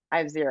 again, I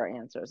have zero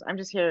answers. I'm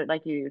just here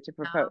like you to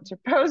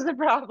pose the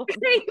problem.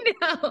 I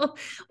know.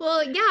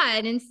 Well, yeah.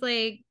 And it's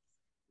like,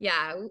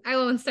 yeah, I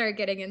won't start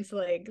getting into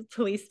like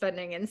police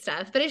spending and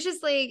stuff, but it's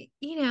just like,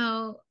 you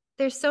know,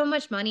 there's so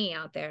much money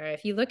out there.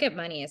 If you look at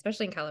money,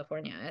 especially in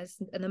California,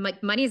 and the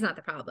money is not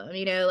the problem,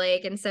 you know,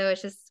 like, and so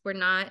it's just, we're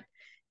not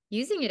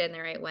using it in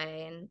the right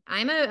way. And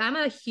I'm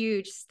a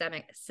huge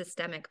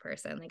systemic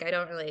person. Like I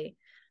don't really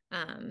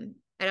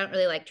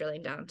like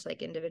drilling down to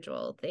like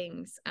individual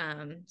things.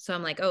 So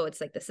I'm like, oh,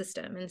 it's like the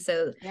system. And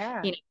so, you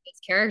know, this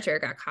character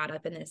got caught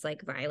up in this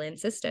like violent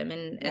system.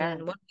 And one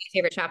of my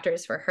favorite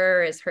chapters for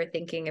her is her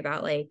thinking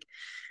about like,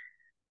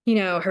 you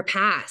know, her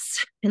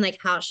past and like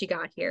how she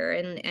got here.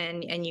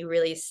 And you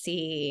really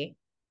see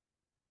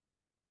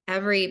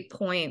every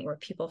point where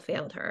people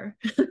failed her.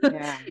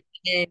 Yeah.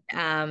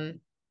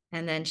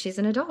 And then she's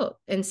an adult.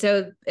 And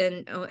so,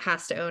 and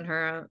has to own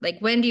her own. Like,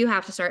 when do you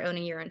have to start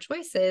owning your own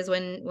choices?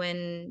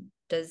 When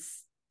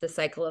does the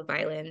cycle of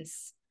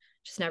violence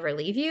just never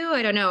leave you?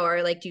 I don't know.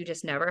 Or like, do you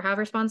just never have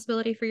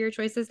responsibility for your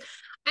choices?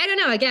 I don't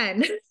know.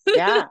 Again.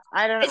 Yeah.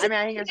 I don't know. I mean,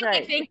 I think that's right.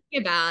 Like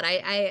thinking about,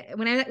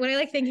 when I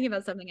like thinking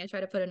about something, I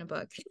try to put in a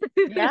book.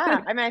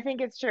 Yeah. I mean, I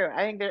think it's true.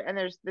 I think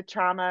there's the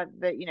trauma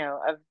that,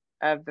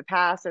 of the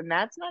past, and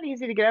that's not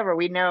easy to get over.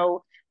 We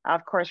know,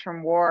 of course,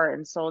 from war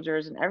and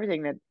soldiers and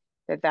everything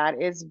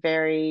that is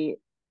very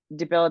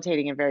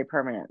debilitating and very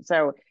permanent.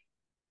 So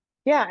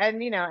yeah,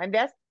 and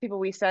that's people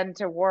we send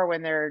to war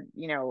when they're,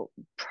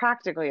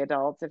 practically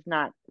adults, if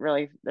not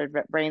really, their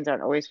brains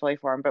aren't always fully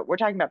formed. But we're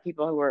talking about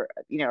people who were,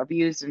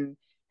 abused and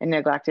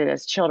neglected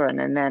as children.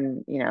 And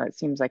then, it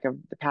seems like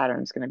the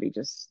pattern is going to be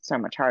just so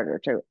much harder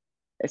to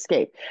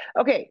escape.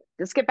 Okay,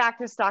 let's get back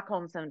to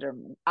Stockholm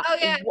Syndrome. Oh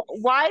yeah.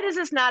 Why does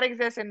this not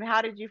exist, and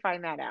how did you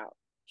find that out?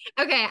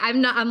 Okay,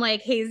 I'm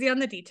like hazy on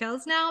the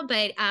details now,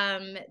 but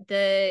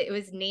it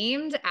was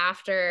named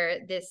after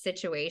this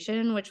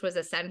situation, which was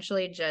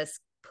essentially just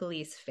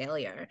police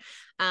failure.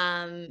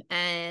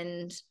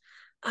 And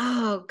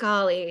oh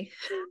golly.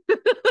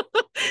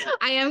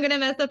 I am gonna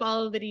mess up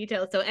all of the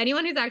details. So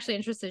anyone who's actually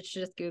interested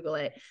should just Google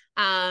it.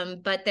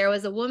 But there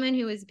was a woman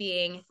who was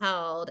being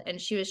held, and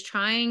she was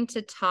trying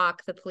to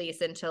talk the police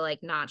into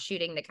like not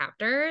shooting the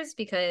captors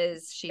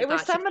because she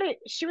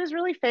was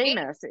really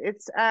famous.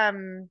 It's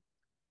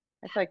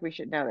I feel like we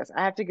should know this.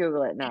 I have to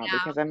Google it now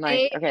because I'm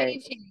like, okay.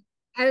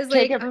 I was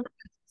like, oh,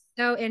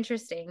 so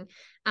interesting.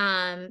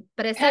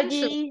 But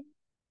essentially,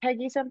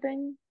 Peggy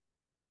something.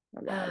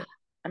 Oh God,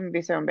 I'm gonna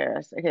be so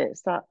embarrassed. Okay,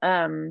 stop.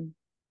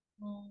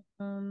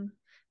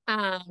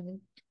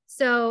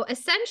 So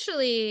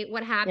essentially,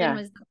 what happened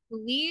was the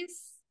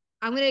police.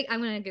 I'm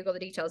gonna Google the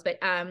details, but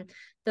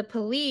the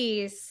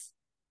police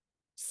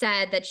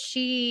said that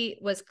she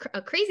was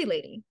a crazy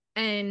lady,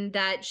 and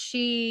that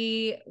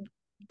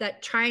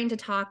trying to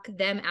talk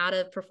them out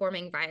of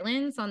performing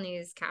violence on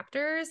these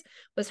captors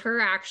was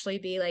her actually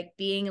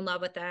being in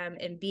love with them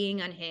and being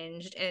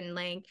unhinged, and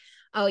like,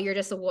 oh, you're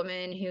just a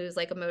woman who's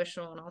like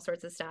emotional and all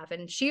sorts of stuff.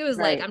 And she was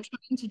like, I'm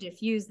trying to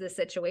diffuse the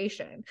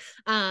situation.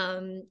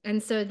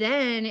 And so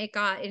then it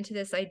got into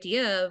this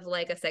idea of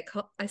like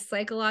a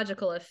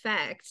psychological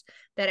effect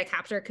that a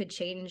captor could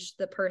change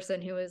the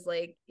person who was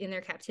like in their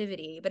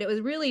captivity. But it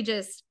was really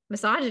just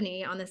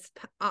misogyny on this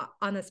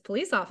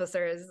police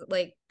officer's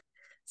like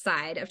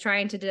side of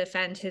trying to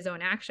defend his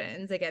own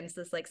actions against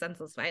this like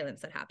senseless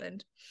violence that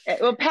happened.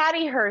 Well,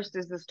 Patty Hearst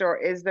is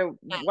the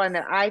one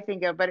that I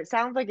think of, but it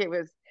sounds like it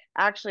was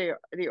actually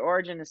the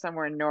origin is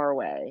somewhere in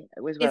Norway.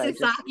 It was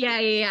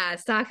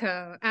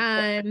Stockholm.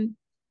 And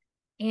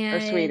or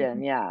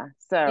Sweden, yeah.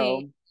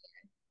 So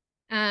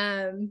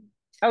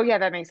oh yeah,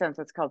 that makes sense.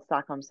 It's called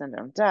Stockholm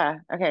Syndrome. Duh.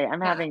 Okay,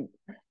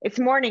 it's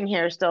morning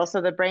here still,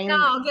 so the brain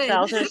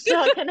cells are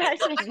still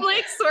connecting. I'm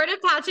like sort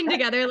of patching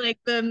together like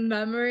the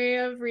memory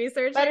of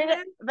research.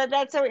 But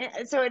that's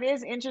so it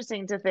is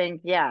interesting to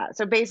think, yeah.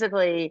 So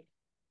basically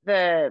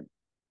the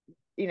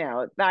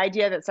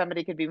idea that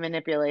somebody could be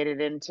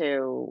manipulated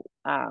into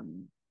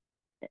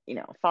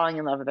falling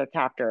in love with their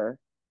captor,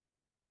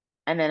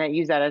 and then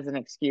use that as an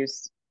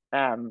excuse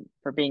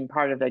for being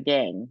part of the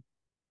gang.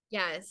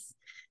 Yes.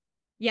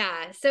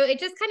 Yeah. So it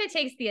just kind of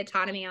takes the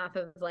autonomy off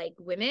of like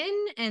women,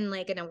 and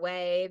like in a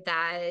way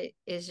that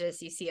is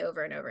just, you see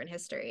over and over in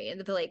history, and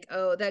they're like,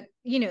 oh, that,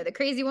 the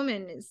crazy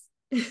woman is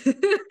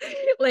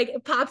like,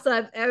 it pops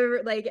up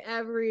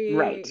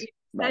every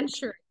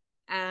century.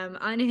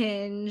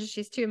 Unhinged,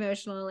 she's too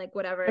emotional, like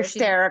whatever,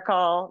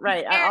 hysterical,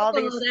 right? All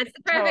these, that's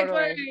the perfect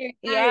word.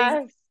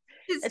 Yes.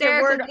 It's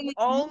a word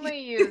only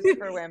used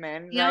for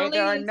women, right?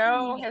 There are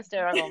no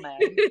hysterical men.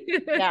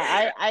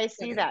 Yeah, I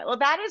see that. Well,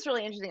 that is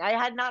really interesting. I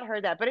had not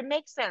heard that, but it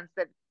makes sense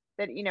that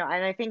and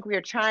I think we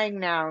are trying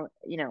now,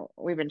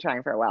 we've been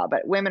trying for a while,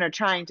 but women are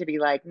trying to be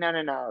like,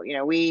 no,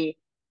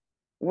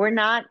 we're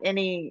not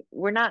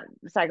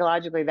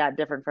psychologically that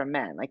different from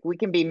men. Like, we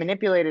can be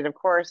manipulated, of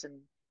course,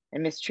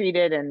 and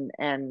mistreated and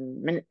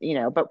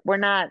but we're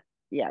not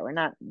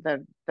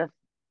the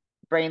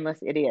brainless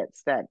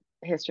idiots that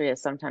history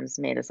has sometimes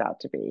made us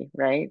out to be,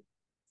 right?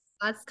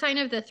 That's kind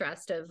of the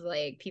thrust of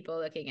like people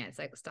looking at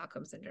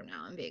Stockholm Syndrome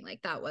now and being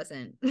like, that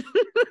wasn't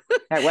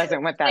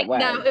what that was.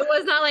 No, it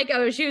was not like,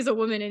 oh, she was a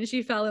woman and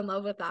she fell in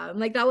love with them.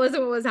 Like, that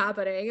wasn't what was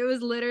happening. It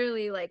was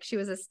literally like she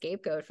was a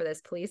scapegoat for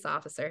this police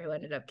officer who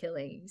ended up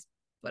killing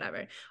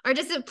whatever, or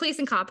just a police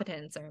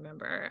incompetence, I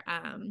remember.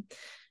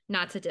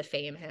 Not to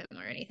defame him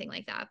or anything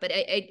like that, but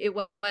it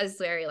was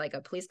very like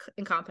a police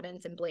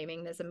incompetence and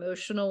blaming this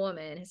emotional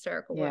woman,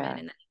 hysterical woman,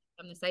 and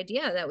then this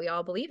idea that we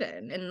all believe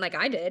in, and like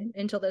I did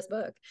until this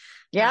book.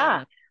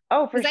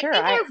 Oh, for sure.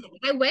 I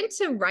went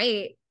to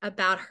write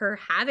about her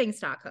having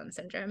Stockholm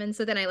Syndrome, and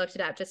so then I looked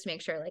it up just to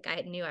make sure like I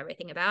knew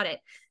everything about it,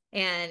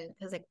 and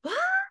I was like, what?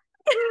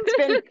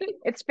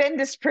 It's been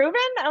disproven.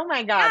 Oh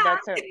my God,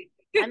 that's so.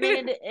 I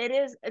mean,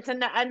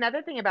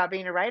 another thing about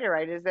being a writer,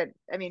 right? Is that,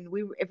 I mean,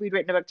 if we'd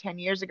written a book 10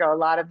 years ago, a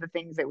lot of the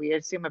things that we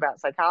assume about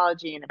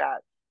psychology and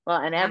about,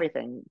 well, and Yeah.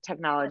 everything,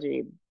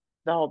 technology,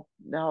 the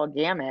whole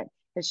gamut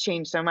has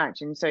changed so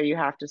much. And so you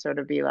have to sort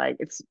of be like,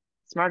 it's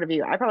smart of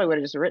you. I probably would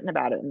have just written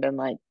about it and been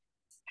like,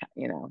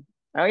 you know,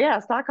 oh yeah,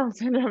 Stockholm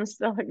syndrome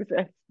still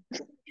exists.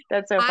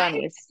 That's so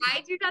funny.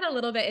 I do that a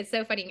little bit. It's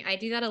so funny. I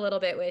do that a little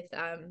bit with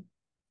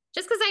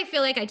just because I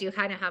feel like I do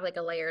kind of have like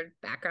a layered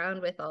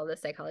background with all the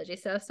psychology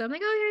stuff. So I'm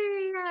like,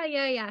 oh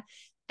yeah.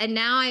 And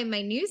now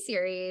my new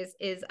series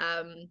is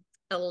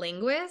a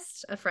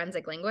linguist, a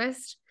forensic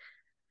linguist.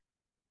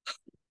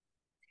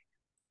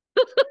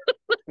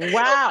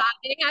 Wow.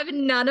 I have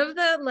none of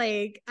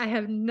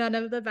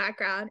the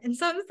background. And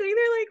so I'm sitting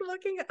there like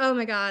looking, oh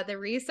my God, the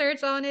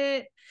research on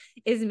it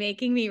is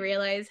making me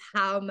realize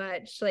how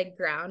much like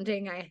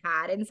grounding I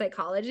had in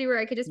psychology, where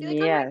I could just be like,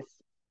 oh my God, Yes.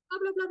 blah,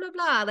 blah, blah, blah,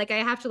 blah. Like I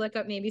have to look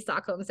up maybe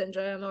Stockholm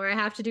syndrome, or I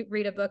have to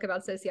read a book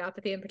about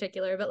sociopathy in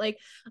particular. But like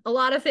a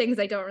lot of things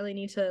I don't really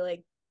need to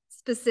like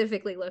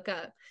specifically look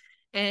up.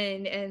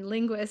 And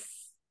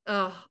linguists,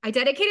 oh, I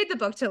dedicated the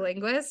book to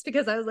linguists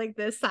because I was like,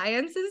 this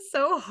science is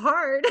so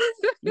hard.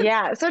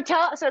 Yeah. So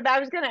I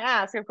was going to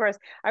ask, of course,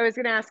 I was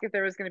going to ask if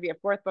there was going to be a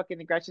fourth book in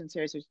the Gretchen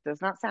series, which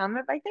does not sound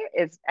like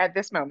there is at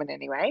this moment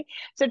anyway.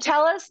 So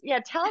tell us a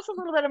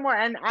little bit more.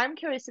 And I'm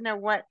curious to know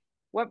what,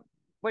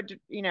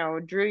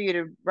 drew you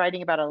to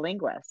writing about a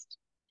linguist.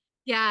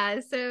 Yeah.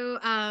 So,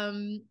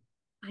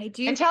 I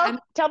do. And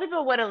tell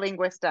people what a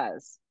linguist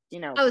does, So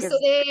because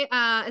they,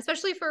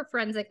 especially for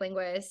forensic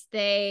linguists,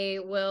 they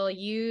will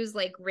use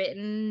like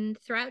written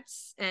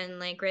threats and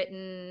like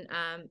written,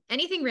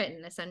 anything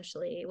written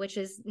essentially, which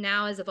is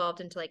now has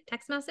evolved into like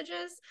text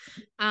messages.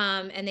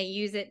 And they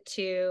use it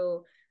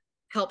to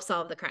help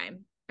solve the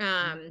crime.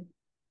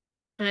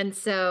 And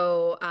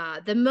so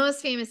the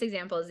most famous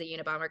example is the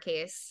Unabomber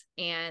case.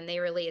 And they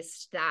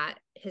released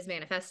his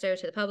manifesto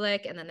to the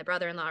public. And then the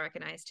brother-in-law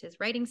recognized his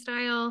writing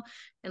style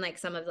and like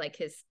some of like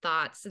his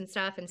thoughts and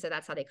stuff. And so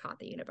that's how they caught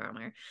the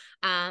Unabomber.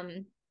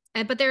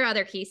 But there are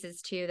other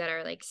cases too that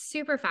are like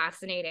super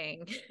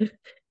fascinating,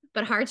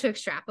 but hard to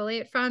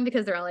extrapolate from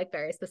because they're all like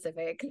very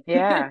specific.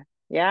 Yeah.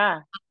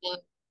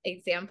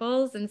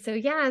 Examples. And so,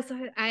 yeah, so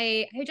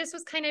I just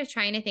was kind of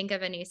trying to think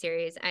of a new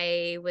series.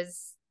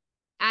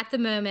 At the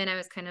moment, I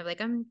was kind of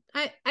like,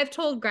 I've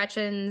told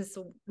Gretchen's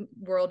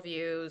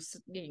worldviews,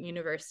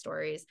 universe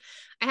stories.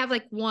 I have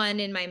like one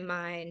in my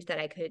mind that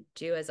I could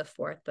do as a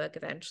fourth book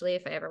eventually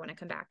if I ever want to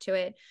come back to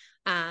it.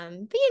 But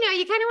you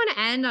kind of want to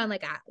end on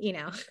like,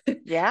 Yeah,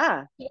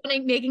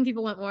 making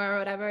people want more or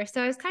whatever.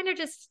 So I was kind of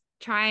just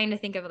trying to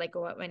think of like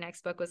what my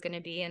next book was going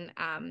to be. And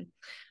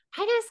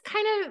I just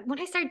kind of,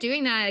 when I start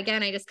doing that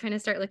again, I just kind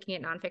of start looking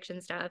at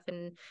nonfiction stuff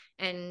and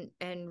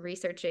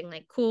researching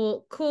like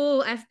cool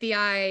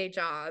FBI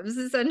jobs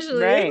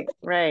essentially.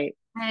 Right.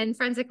 And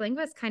forensic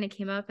linguist kind of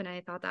came up, and I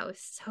thought that was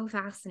so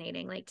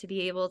fascinating, like to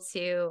be able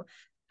to,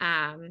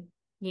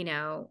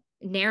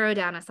 narrow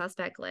down a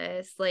suspect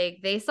list. Like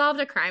they solved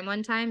a crime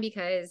one time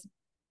because,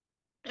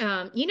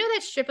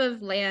 that strip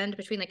of land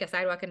between like a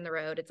sidewalk and the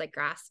road, it's like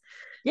grass.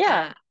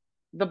 Yeah.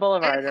 The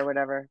boulevard or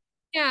whatever.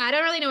 Yeah, I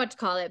don't really know what to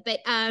call it,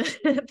 but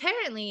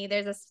apparently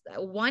there's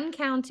one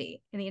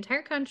county in the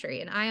entire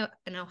country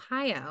in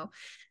Ohio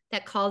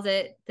that calls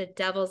it the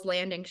Devil's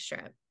Landing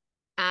Strip.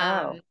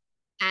 And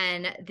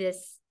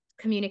this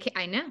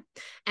communication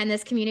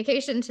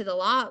to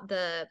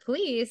the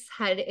police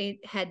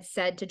had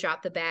said to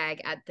drop the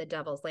bag at the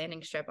Devil's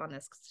Landing Strip on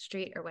this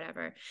street or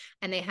whatever.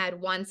 And they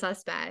had one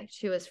suspect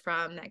who was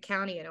from that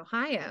county in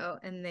Ohio,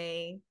 and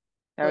that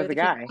was the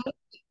guy.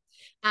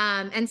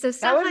 And so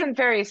that wasn't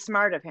very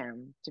smart of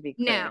him, to be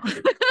clear. No.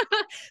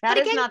 That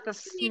is not the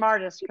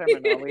smartest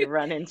criminal we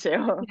run into.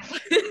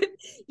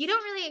 You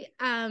don't really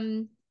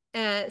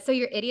so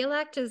your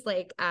idiolect is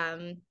like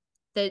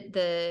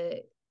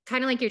the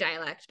kind of like your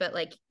dialect, but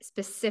like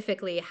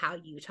specifically how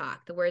you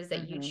talk, the words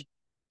that you choose,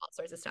 all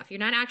sorts of stuff. You're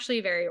not actually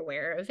very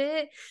aware of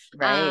it.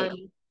 Right.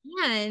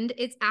 And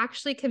it's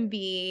actually can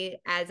be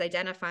as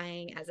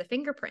identifying as a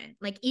fingerprint.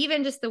 Like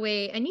even just the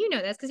way, and you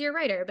know this because you're a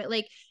writer, but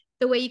like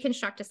the way you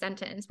construct a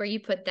sentence where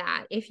you put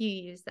that, if you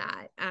use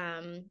that,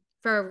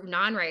 for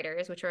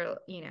non-writers, which are,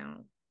 a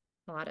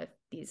lot of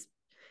these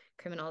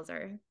criminals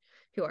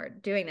who are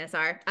doing this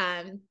are,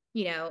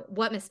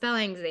 what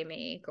misspellings they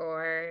make,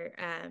 or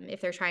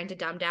if they're trying to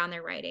dumb down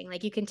their writing.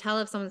 Like you can tell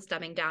if someone's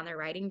dumbing down their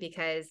writing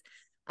because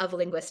of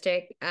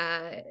linguistic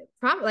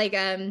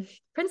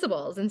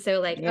principles. And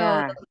so like,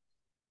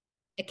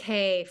 a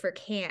K for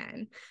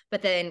can,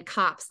 but then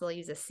cops, they'll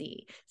use a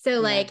C.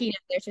 So like,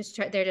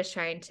 they're just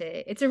trying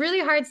to, it's a really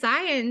hard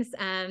science.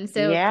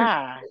 So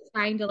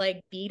trying to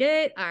like beat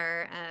it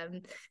or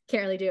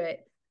can't really do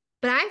it.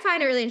 But I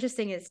find it really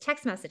interesting is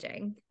text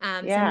messaging.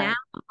 So now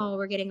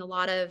we're getting a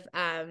lot of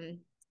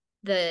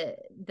the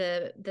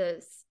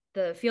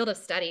field of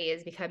study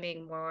is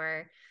becoming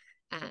more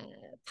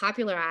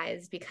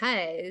popularized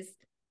because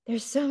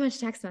there's so much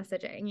text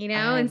messaging,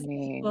 and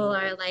people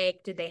are like,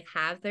 did they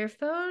have their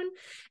phone?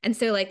 And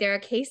so like there are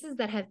cases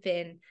that have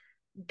been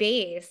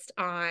based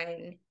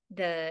on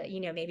the,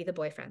 maybe the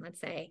boyfriend, let's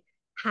say,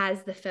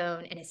 has the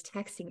phone and is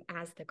texting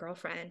as the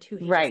girlfriend who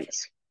he just killed.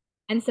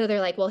 And so they're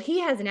like, well, he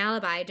has an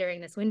alibi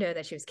during this window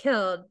that she was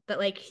killed, but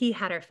like he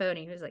had her phone and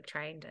he was like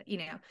trying to,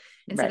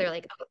 and so they're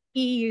like, oh,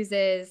 he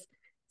uses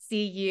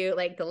see you,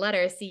 like the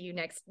letter see you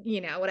next,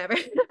 whatever.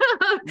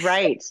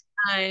 Right.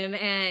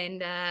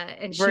 And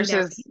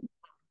versus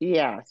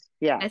yes.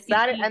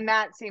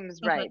 That seems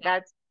right.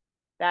 Like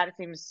that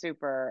seems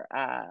super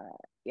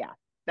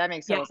that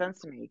makes total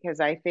sense to me, because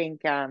I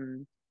think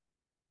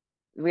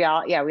we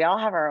all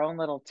have our own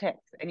little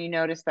ticks, and you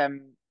notice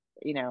them,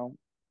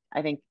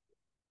 I think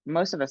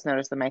most of us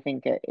notice them, I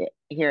think,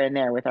 here and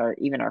there with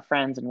even our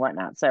friends and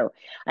whatnot. So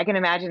I can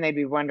imagine they'd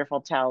be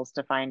wonderful tells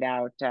to find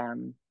out,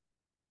 to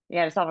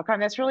solve a crime.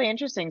 That's really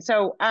interesting.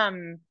 So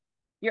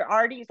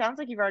it sounds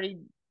like you've already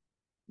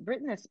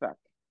written this book.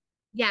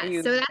 Yeah,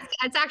 so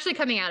it's actually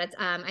coming out. It's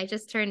I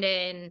just turned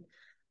in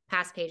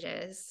past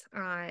pages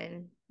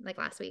on like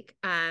last week.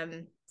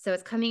 So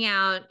it's coming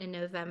out in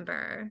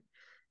November,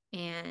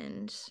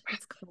 and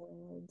it's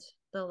called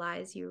The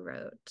Lies You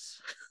Wrote.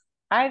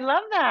 I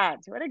love that.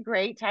 What a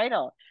great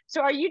title.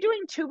 So are you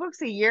doing 2 books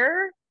a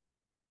year?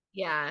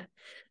 Yeah.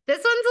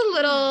 This one's a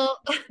little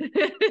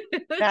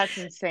That's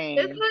insane.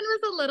 This one was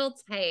a little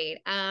tight.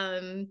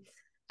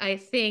 I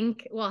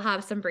think we'll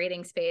have some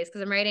breathing space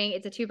because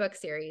it's a 2-book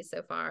series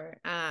so far.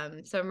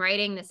 So I'm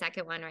writing the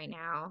second one right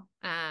now.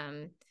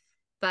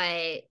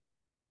 But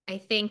I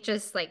think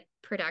just like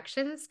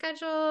production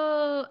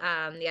schedule,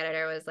 the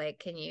editor was like,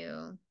 can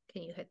you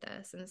hit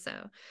this? And so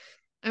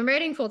I'm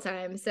writing full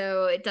time.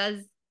 So it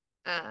does,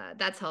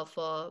 that's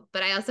helpful.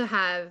 But I also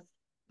have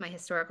my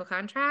historical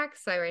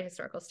contracts. So I write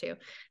historicals too.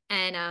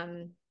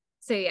 And,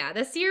 so yeah,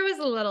 this year was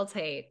a little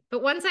tight,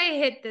 but once I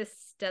hit this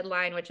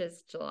deadline, which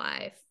is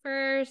July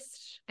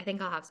 1st, I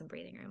think I'll have some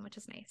breathing room, which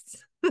is nice.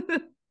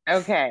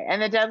 Okay. And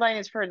the deadline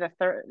is for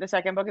the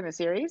second book in the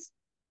series?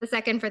 The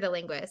second for The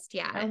Linguist.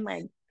 Yeah. Oh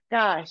my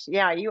gosh.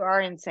 Yeah, you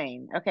are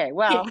insane. Okay.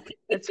 Well,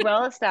 it's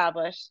well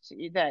established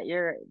that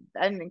you're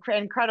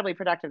incredibly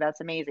productive. That's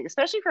amazing,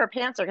 especially for a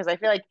pantser, because I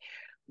feel like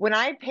when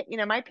my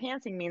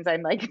pantsing means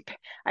I'm like,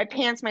 I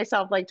pants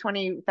myself like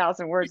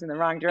 20,000 words in the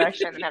wrong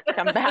direction and have to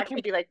come back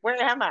and be like, where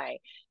am I?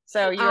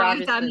 So you're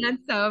obviously. I've done that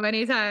so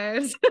many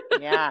times.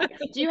 Yeah.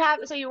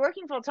 So you're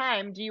working full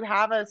time. Do you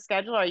have a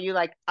schedule? Are you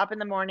like up in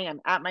the morning,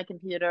 I'm at my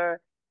computer?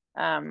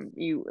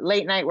 You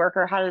late night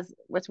worker?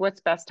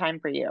 What's best time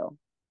for you?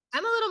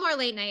 I'm a little more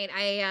late night.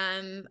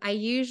 I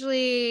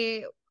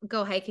usually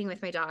go hiking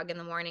with my dog in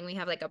the morning. We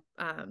have like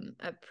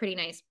a pretty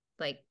nice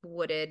like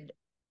wooded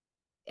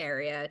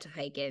area to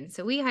hike in.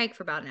 So we hike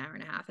for about an hour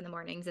and a half in the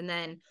mornings. And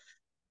then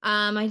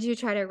I do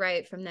try to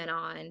write from then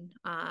on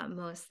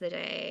most of the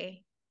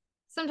day.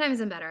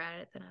 Sometimes I'm better at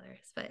it than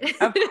others, but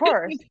of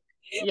course.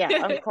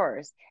 Yeah, of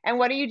course. And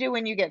what do you do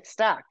when you get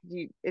stuck?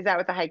 Is that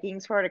what the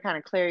hiking's for, to kind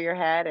of clear your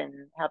head and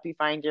help you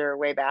find your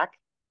way back?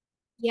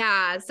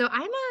 Yeah. So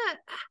I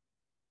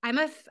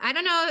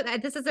don't know,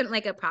 this isn't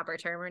like a proper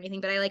term or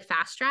anything, but I like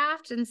fast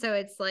draft. And so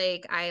it's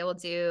like, I will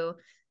do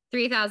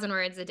 3,000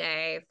 words a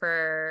day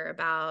for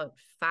about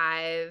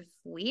 5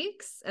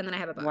 weeks. And then I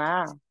have a book.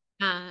 Wow.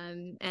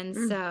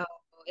 So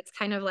it's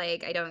kind of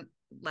like, I don't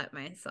let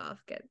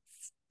myself get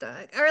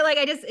stuck, or like,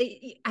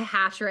 I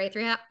have to write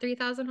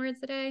 3,000 words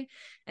a day.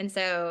 And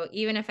so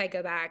even if I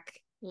go back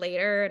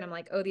later and I'm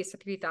like, oh, these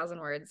 3,000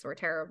 words were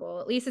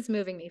terrible, at least it's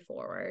moving me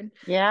forward.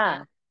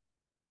 Yeah.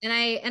 And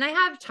I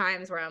have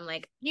times where I'm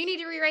like, you need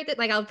to rewrite that.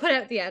 Like I'll put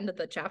at the end of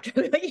the chapter,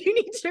 like, you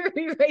need to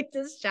rewrite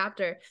this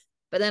chapter.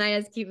 But then I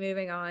just keep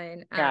moving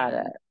on. Got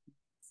it.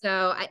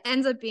 So it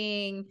ends up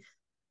being,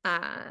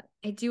 I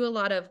do a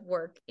lot of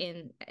work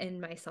in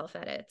my self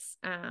edits.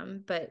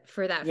 But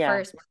for that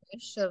first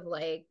push of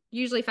like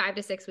usually 5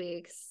 to 6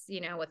 weeks,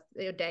 with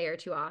a day or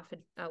two off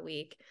a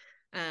week,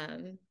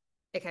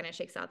 it kind of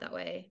shakes out that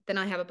way. Then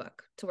I have a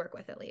book to work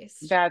with at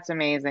least. That's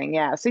amazing.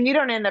 Yeah. So you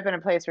don't end up in a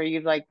place where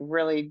you've like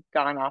really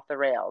gone off the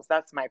rails.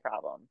 That's my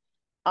problem.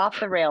 Off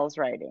the rails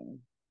writing.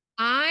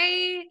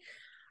 I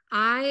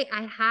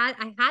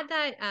had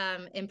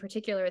that in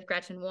particular with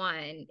Gretchen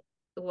 1.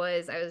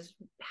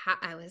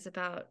 I was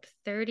about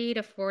 30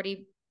 to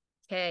 40K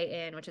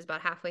in, which is about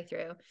halfway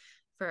through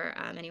for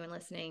anyone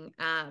listening.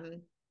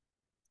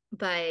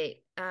 But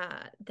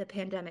the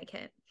pandemic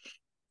hit.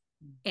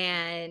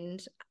 And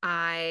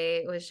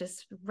I was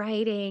just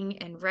writing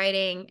and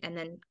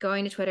then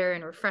going to Twitter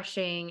and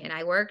refreshing. And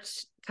I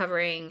worked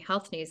covering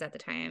health news at the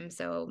time.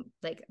 So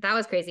like that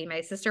was crazy. My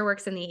sister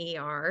works in the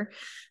ER,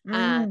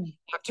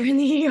 doctor in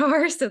the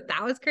ER. So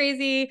that was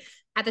crazy.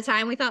 At the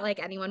time, we thought like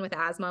anyone with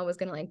asthma was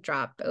going to like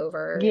drop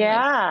over.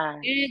 Yeah.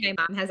 And, like,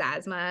 my mom has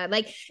asthma.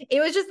 Like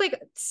it was just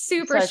like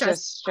super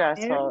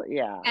stressful.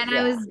 Yeah. And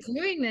I was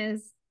doing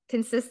this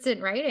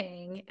consistent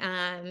writing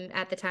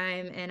at the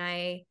time. And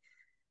I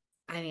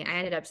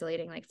ended up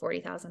deleting like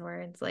 40,000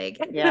 words. Like,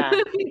 none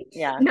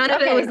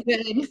of it was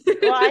good.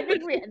 Well, I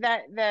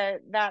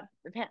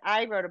think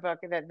I wrote a book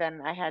that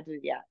then I had to,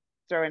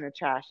 throw in the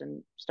trash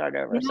and start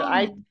over. Yeah. So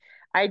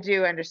I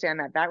do understand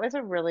that. That was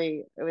it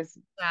was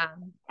Yeah.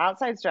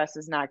 outside stress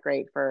is not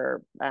great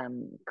for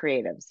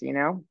creatives, you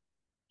know?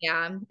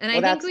 Yeah. And Well, I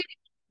think that's we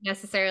didn't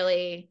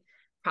necessarily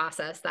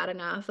process that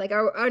enough. Like,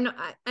 or no,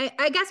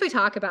 I guess we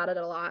talk about it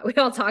a lot. We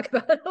all talk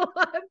about it a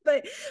lot,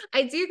 but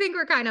I do think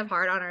we're kind of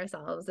hard on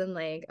ourselves and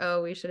like,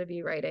 oh, we should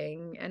be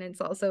writing. And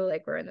it's also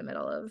like we're in the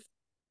middle of,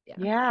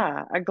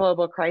 yeah, a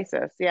global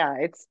crisis. Yeah,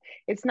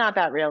 it's not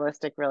that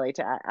realistic really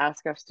to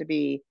ask us to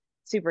be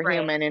right.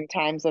 superhuman in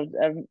times of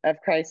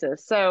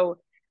crisis. So,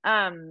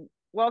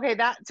 well, okay,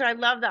 so I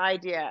love the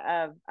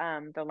idea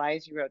of the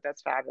lies you wrote.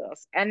 That's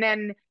fabulous. And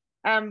then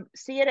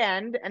See It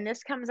End, and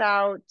this comes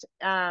out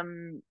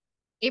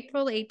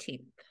April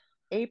 18th.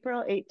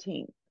 April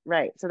 18th.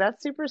 Right. So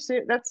that's super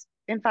soon. That's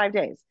in 5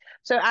 days.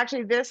 So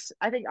actually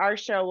I think our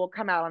show will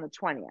come out on the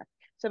 20th.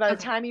 So by the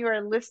Okay. time you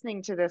are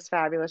listening to this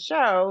fabulous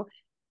show,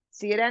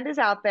 See It End is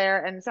out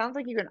there. And it sounds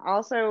like you can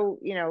also,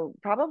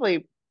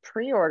 probably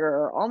pre-order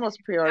or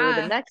almost pre-order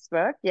the Yeah. next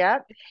book.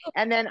 Yep.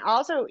 And then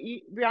also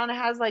Brianna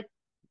has like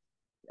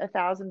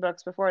 1,000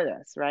 books before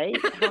this, right?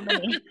 How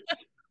many?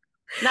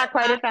 Not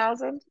quite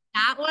 1,000.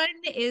 That one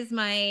is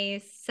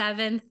my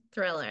 7th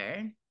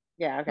thriller.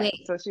 Yeah. Okay.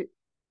 Wait, So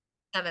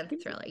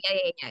 7th thriller.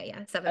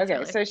 Yeah. 7th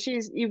okay. thriller. So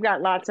you've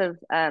got lots of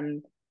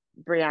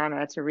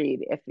Brianna to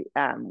read if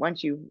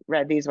once you've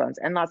read these ones,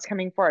 and lots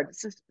coming forward.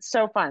 This is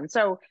so fun.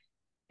 So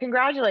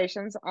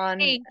congratulations on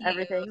Thank you.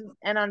 everything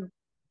and on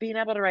being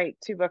able to write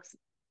 2 books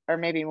or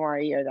maybe more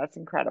a year. That's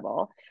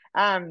incredible.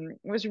 It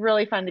was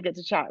really fun to get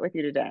to chat with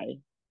you today.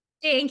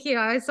 Thank you.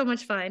 It was so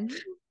much fun.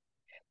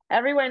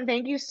 Everyone,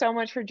 thank you so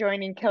much for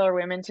joining Killer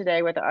Women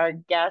today with our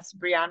guest,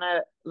 Brianna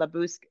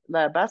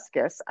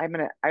Labuskes.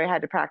 I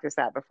had to practice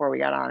that before we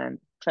got on, and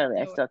clearly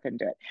I still couldn't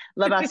do it.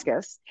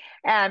 Labuskes,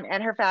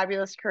 and her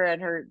fabulous career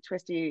and her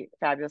twisty,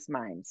 fabulous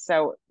mind.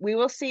 So we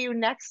will see you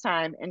next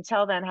time.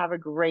 Until then, have a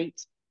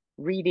great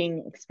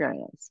reading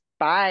experience.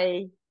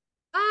 Bye.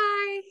 Bye.